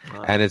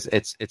 And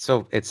it's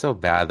so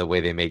bad the way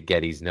they made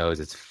Getty's nose.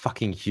 It's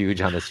fucking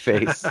huge on his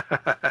face.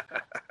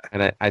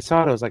 And I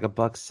saw it. It was like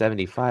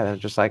 $1.75. I'm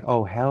just like,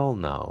 oh hell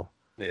no.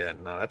 Yeah,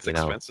 no, that's You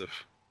know, expensive.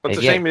 But it's a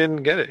and yet- shame you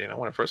didn't get it,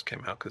 when it first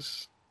came out,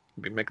 because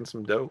you'd be making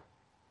some dough.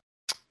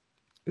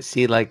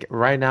 See, like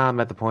right now, I'm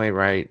at the point,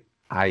 right?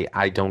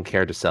 I don't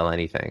care to sell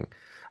anything.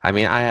 I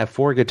mean, I have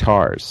 4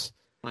 guitars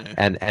Yeah.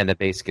 and a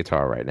bass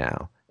guitar right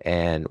now.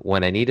 And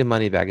when I needed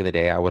money back in the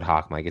day, I would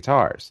hawk my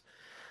guitars.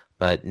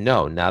 But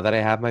no, now that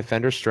I have my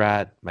Fender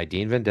Strat, my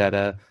Dean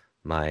Vendetta,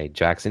 my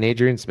Jackson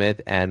Adrian Smith,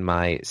 and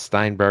my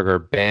Steinberger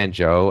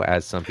banjo,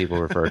 as some people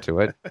refer to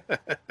it.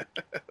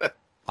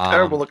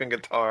 Terrible looking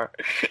guitar.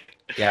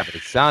 Yeah, but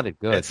it sounded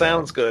good. It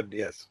sounds good,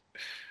 yes.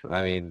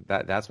 I mean,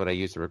 that's what I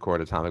used to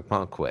record Atomic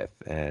Punk with.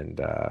 And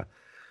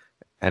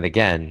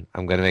again,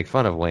 I'm going to make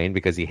fun of Wayne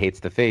because he hates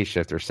the phase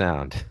shifter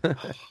sound.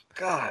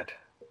 God.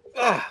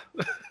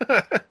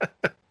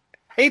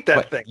 Hate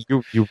that thing.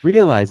 You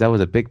realize that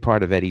was a big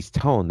part of Eddie's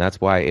tone. That's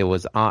why it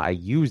was I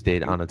used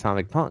it on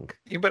Atomic Punk.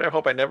 You better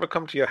hope I never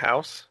come to your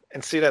house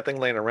and see that thing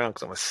laying around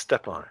because I'm going to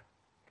step on it.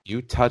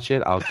 You touch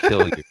it, I'll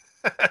kill you.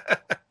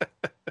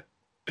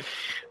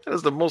 That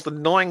is the most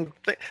annoying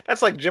thing.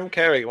 That's like Jim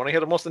Carrey. You want to hear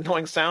the most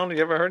annoying sound you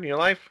ever heard in your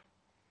life?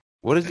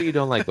 What is it you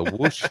don't like? The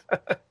whoosh?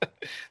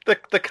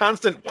 The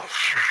constant.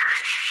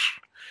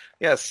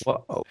 Yes.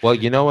 Well,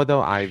 you know what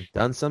though? I've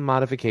done some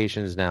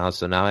modifications now,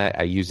 so now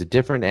I use a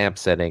different amp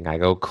setting. I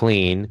go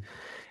clean,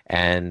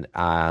 and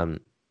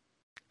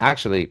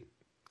actually,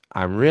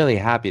 I'm really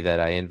happy that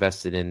I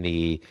invested in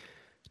the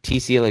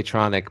TC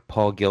Electronic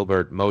Paul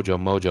Gilbert Mojo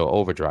Mojo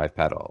overdrive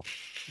pedal.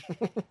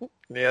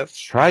 Yes.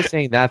 Try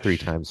saying that 3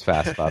 times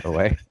fast, by the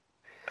way,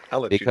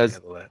 I'll let you because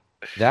handle that.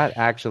 that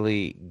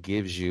actually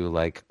gives you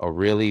like a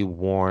really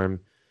warm,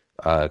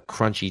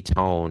 crunchy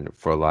tone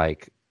for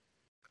like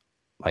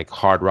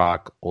hard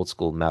rock, old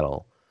school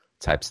metal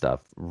type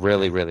stuff.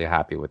 Really, really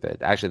happy with it.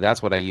 Actually,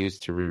 that's what I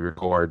used to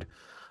re-record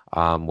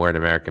We're an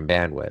American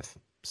Band with.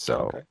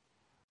 So, Okay.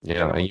 you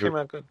know, and It you're came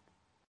out good.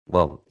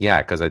 well,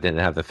 yeah, because I didn't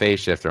have the phase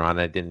shifter on.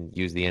 I didn't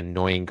use the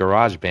annoying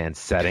GarageBand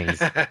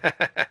settings.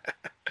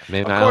 I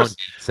made Of my own course,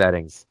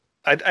 settings.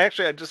 I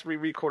just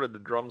re-recorded the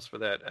drums for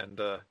that, and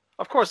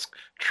of course,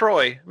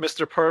 Troy,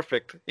 Mr.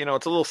 Perfect.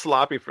 It's a little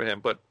sloppy for him,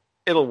 but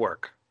it'll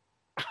work.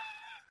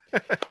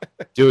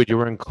 Dude, you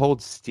were in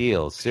Cold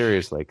Steel.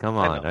 Seriously, come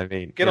I on. know. I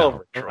mean, Get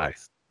over it, Troy.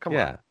 relax. Come on.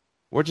 Yeah,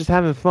 we're just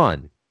having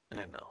fun. I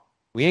know.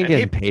 We ain't And getting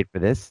he paid for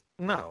this.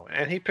 no,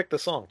 and he picked the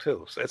song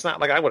too. So it's not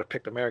like I would have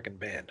picked American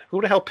Band.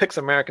 Who the hell picks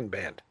American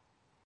Band?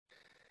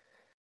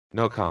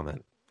 No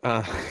comment.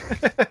 Out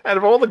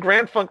of all the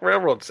Grand Funk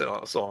Railroad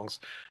songs,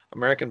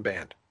 American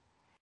Band.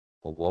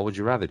 Well, what would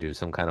you rather do?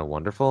 Some kind of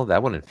wonderful?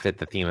 That wouldn't fit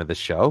the theme of the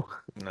show.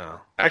 No,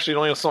 actually, the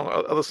only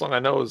other song I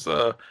know is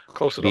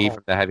 "Closer to B Home."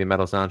 from the heavy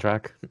metal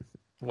soundtrack.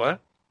 What?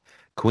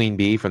 Queen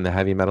Bee from the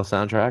heavy metal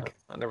soundtrack.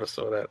 I never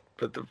saw that,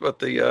 but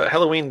the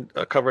Halloween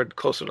covered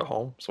 "Closer to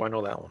Home," so I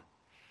know that one.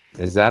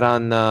 Is that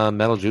on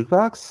Metal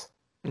Jukebox?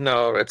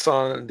 No, it's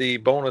on the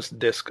bonus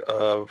disc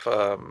of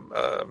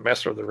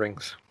Master of the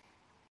Rings.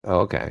 Oh,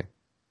 okay.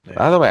 Yeah.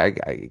 By the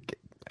way,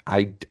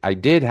 I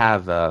did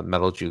have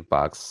Metal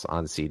Jukebox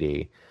on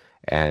CD,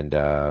 and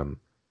I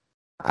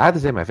have to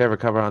say my favorite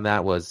cover on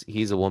that was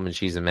 "He's a Woman,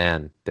 She's a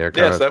Man." Their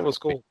cover Yes, of that was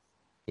cool.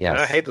 And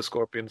I yes. hate the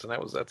Scorpions, and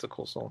that's a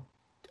cool song.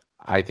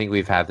 I think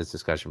we've had this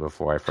discussion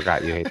before. I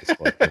forgot you hate the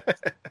Scorpions.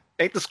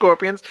 Hate the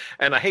Scorpions,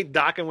 and I hate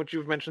Dokken, which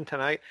you've mentioned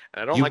tonight,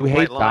 and I don't You like hate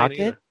White Line Dokken?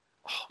 either.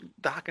 Oh,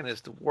 Dokken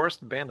is the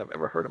worst band I've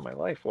ever heard in my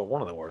life. Well,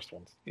 one of the worst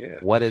ones. Yeah,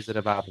 What is it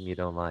about them you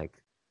don't like?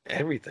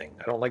 everything.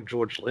 I don't like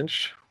George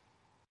Lynch.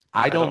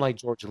 I I don't don't. like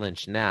George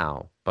Lynch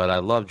now, but I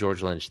love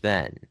George Lynch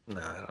then. No,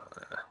 I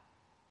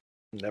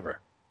don't, never.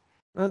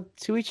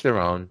 To each their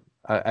own.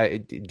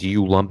 Do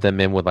you lump them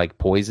in with like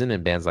Poison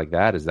and bands like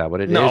that? Is that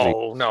what it is?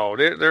 No, no,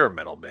 they're a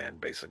metal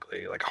band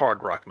basically, like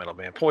hard rock metal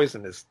band.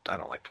 Poison is. I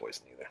don't like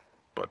Poison either.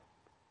 But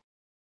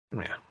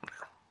yeah,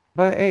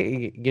 But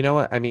hey, you know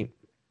what? I mean,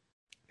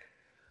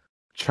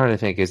 trying to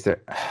think, is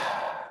there?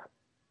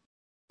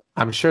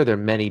 I'm sure there are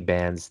many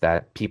bands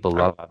that people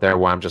love out there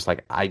where I'm just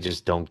like, I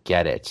just don't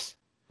get it.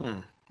 hmm.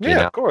 You Yeah,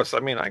 know? of course. I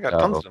mean, I got tons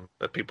So of them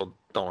that people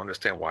don't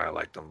understand why I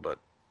like them, but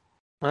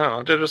I don't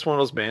know. They're just one of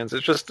those bands.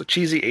 It's just the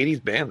cheesy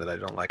 '80s band that I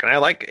don't like, and I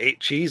like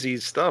cheesy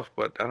stuff,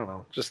 but I don't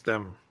know. Just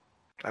them.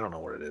 I don't know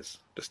what it is.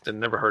 Just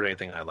never heard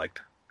anything I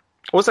liked.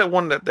 What was that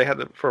one that they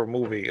had for a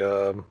movie?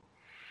 Oh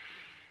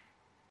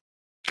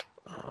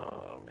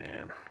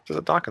man, there's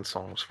a Dawkins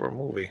song was for a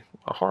movie,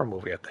 a horror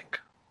movie, I think.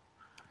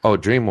 oh,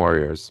 Dream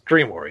Warriors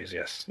Dream Warriors,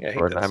 yes. Yeah, I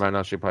hate or that Nightmare song. on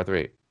Elm Street Part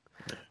 3.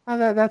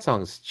 That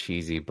song's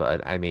cheesy,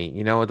 but I mean,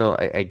 you know, though,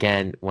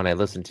 again, when I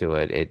listen to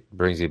it, it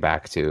brings me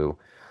back to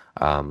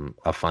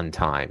a fun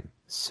time.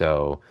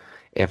 So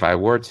if I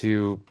were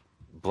to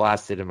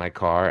blast it in my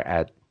car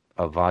at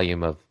a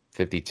volume of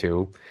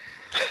 52,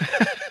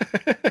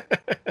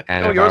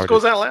 and Oh, if I yours were to,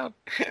 goes out loud.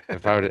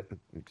 if I were to,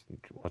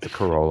 what's a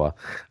Corolla?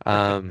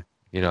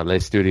 You know, Le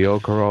Studio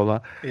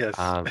Corolla. Yes.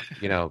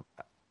 You know,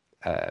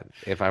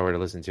 if I were to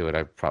listen to it,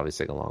 I'd probably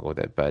sing along with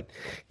it. But,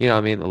 you know,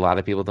 I mean, a lot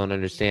of people don't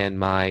understand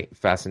my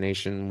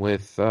fascination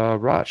with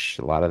Rush.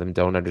 A lot of them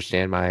don't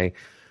understand my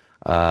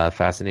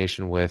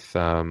fascination with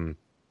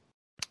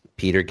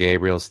Peter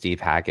Gabriel, Steve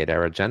Hackett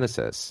era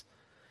Genesis,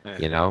 Yeah.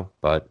 you know,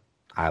 but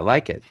I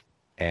like it.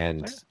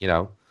 And, Yeah. you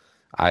know,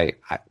 I,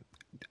 I,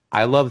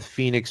 I loved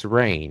Phoenix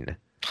Rain,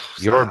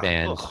 your Stop.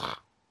 band, Ugh.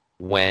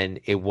 when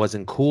it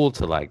wasn't cool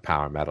to like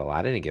power metal.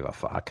 I didn't give a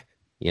fuck,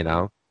 you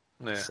know?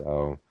 Yeah.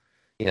 So,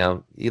 you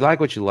know, you like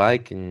what you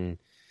like, and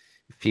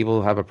if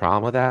people have a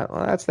problem with that,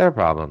 well, that's their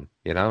problem,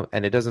 you know?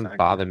 And it doesn't Exactly.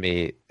 bother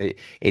me.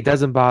 It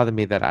doesn't bother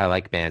me that I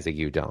like bands that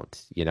you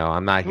don't. You know,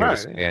 I'm not here to Right.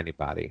 sway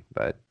anybody,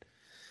 but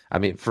I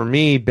mean, for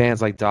me,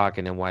 bands like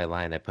Dokken and White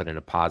Lion, I put in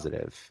a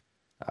positive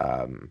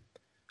um,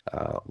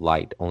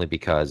 light only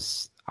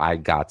because I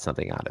got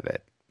something out of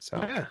it. So,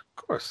 Yeah, of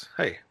course.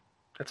 Hey,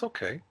 that's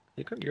okay.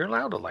 You're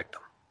allowed to like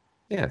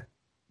yeah,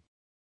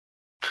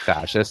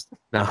 fascist.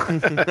 No. them.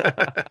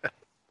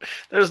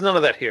 There's none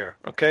of that here,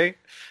 okay?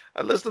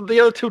 Listen, the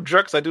other two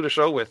jerks I do the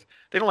show with,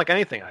 they don't like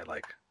anything I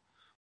like.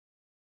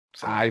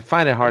 So I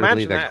find it hard to believe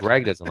imagine that that.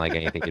 Greg doesn't like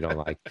anything you don't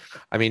like.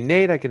 I mean,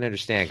 Nate, I can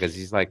understand because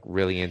he's like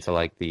really into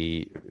like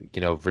the,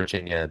 you know,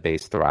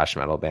 Virginia-based thrash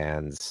metal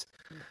bands.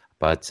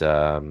 But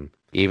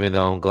even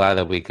though I'm glad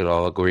that we could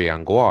all agree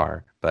on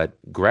Guar, but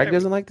Greg Yeah,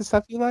 doesn't like the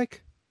stuff you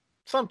like?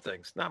 some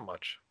things, not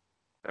much.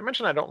 I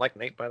mentioned I don't like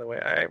Nate, by the way.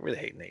 I really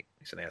hate Nate.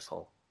 He's an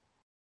asshole.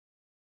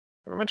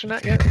 Ever mentioned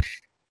that yet?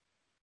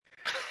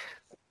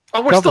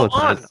 Oh, we're Couple still of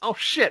on. times. Oh,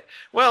 shit.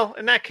 Well,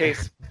 in that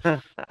case,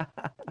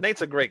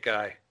 Nate's a great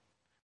guy.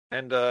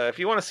 And if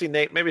you want to see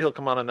Nate, maybe he'll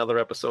come on another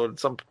episode at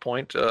some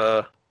point.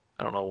 I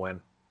don't know when.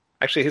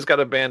 Actually, he's got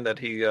a band that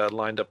he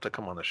lined up to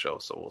come on the show,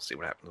 so we'll see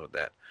what happens with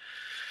that.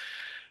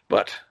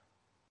 But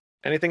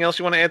anything else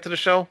you want to add to the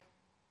show?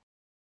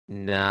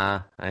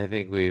 Nah, I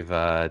think we've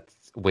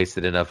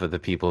wasted enough of the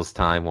people's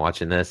time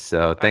watching this.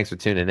 So thanks for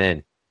tuning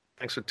in.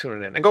 Thanks for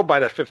tuning in. And go buy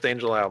that Fifth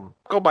Angel album.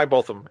 Go buy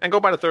both of them. And go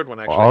buy the third one,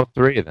 actually. All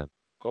three of them.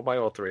 Go buy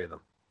all three of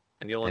them.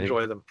 And you'll And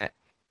enjoy them.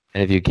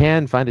 And if you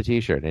can, find a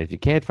T-shirt. And if you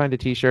can't find a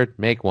T-shirt,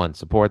 make one.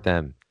 Support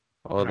them.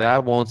 Well,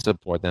 that won't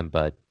support them,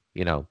 but,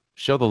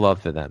 show the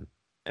love for them.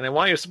 And then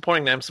while you're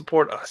supporting them,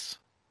 support us.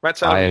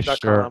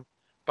 Sure.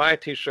 Buy a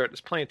T-shirt.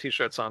 There's plenty of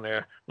T-shirts on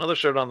there. Another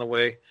shirt on the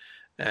way.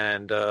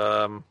 And,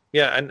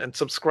 and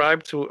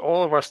subscribe to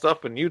all of our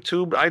stuff on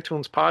YouTube,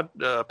 iTunes,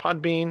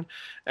 Podbean,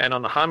 and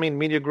on the Hameen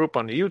Media Group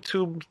on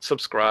YouTube.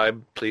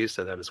 Subscribe, please,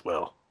 to that as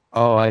well.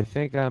 Oh, I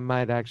think I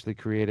might actually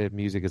create a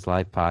Music is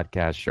Life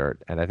podcast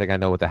shirt, and I think I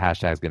know what the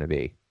hashtag's going to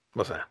be.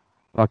 What's that?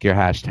 Fuck your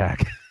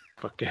hashtag.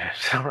 Fuck yeah,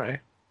 all right.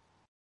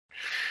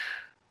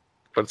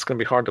 But it's going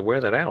to be hard to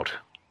wear that out.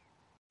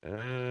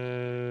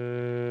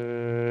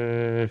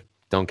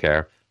 Don't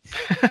care.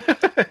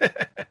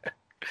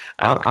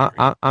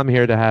 I'm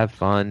here to have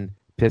fun,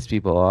 piss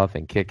people off,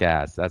 and kick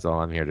ass. That's all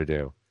I'm here to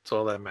do. That's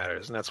all that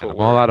matters, and that's what I'm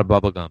all out of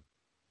bubblegum.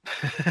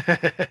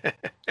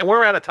 And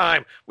we're out of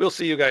time. We'll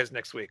see you guys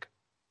next week.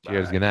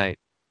 Cheers. Bye. Good night.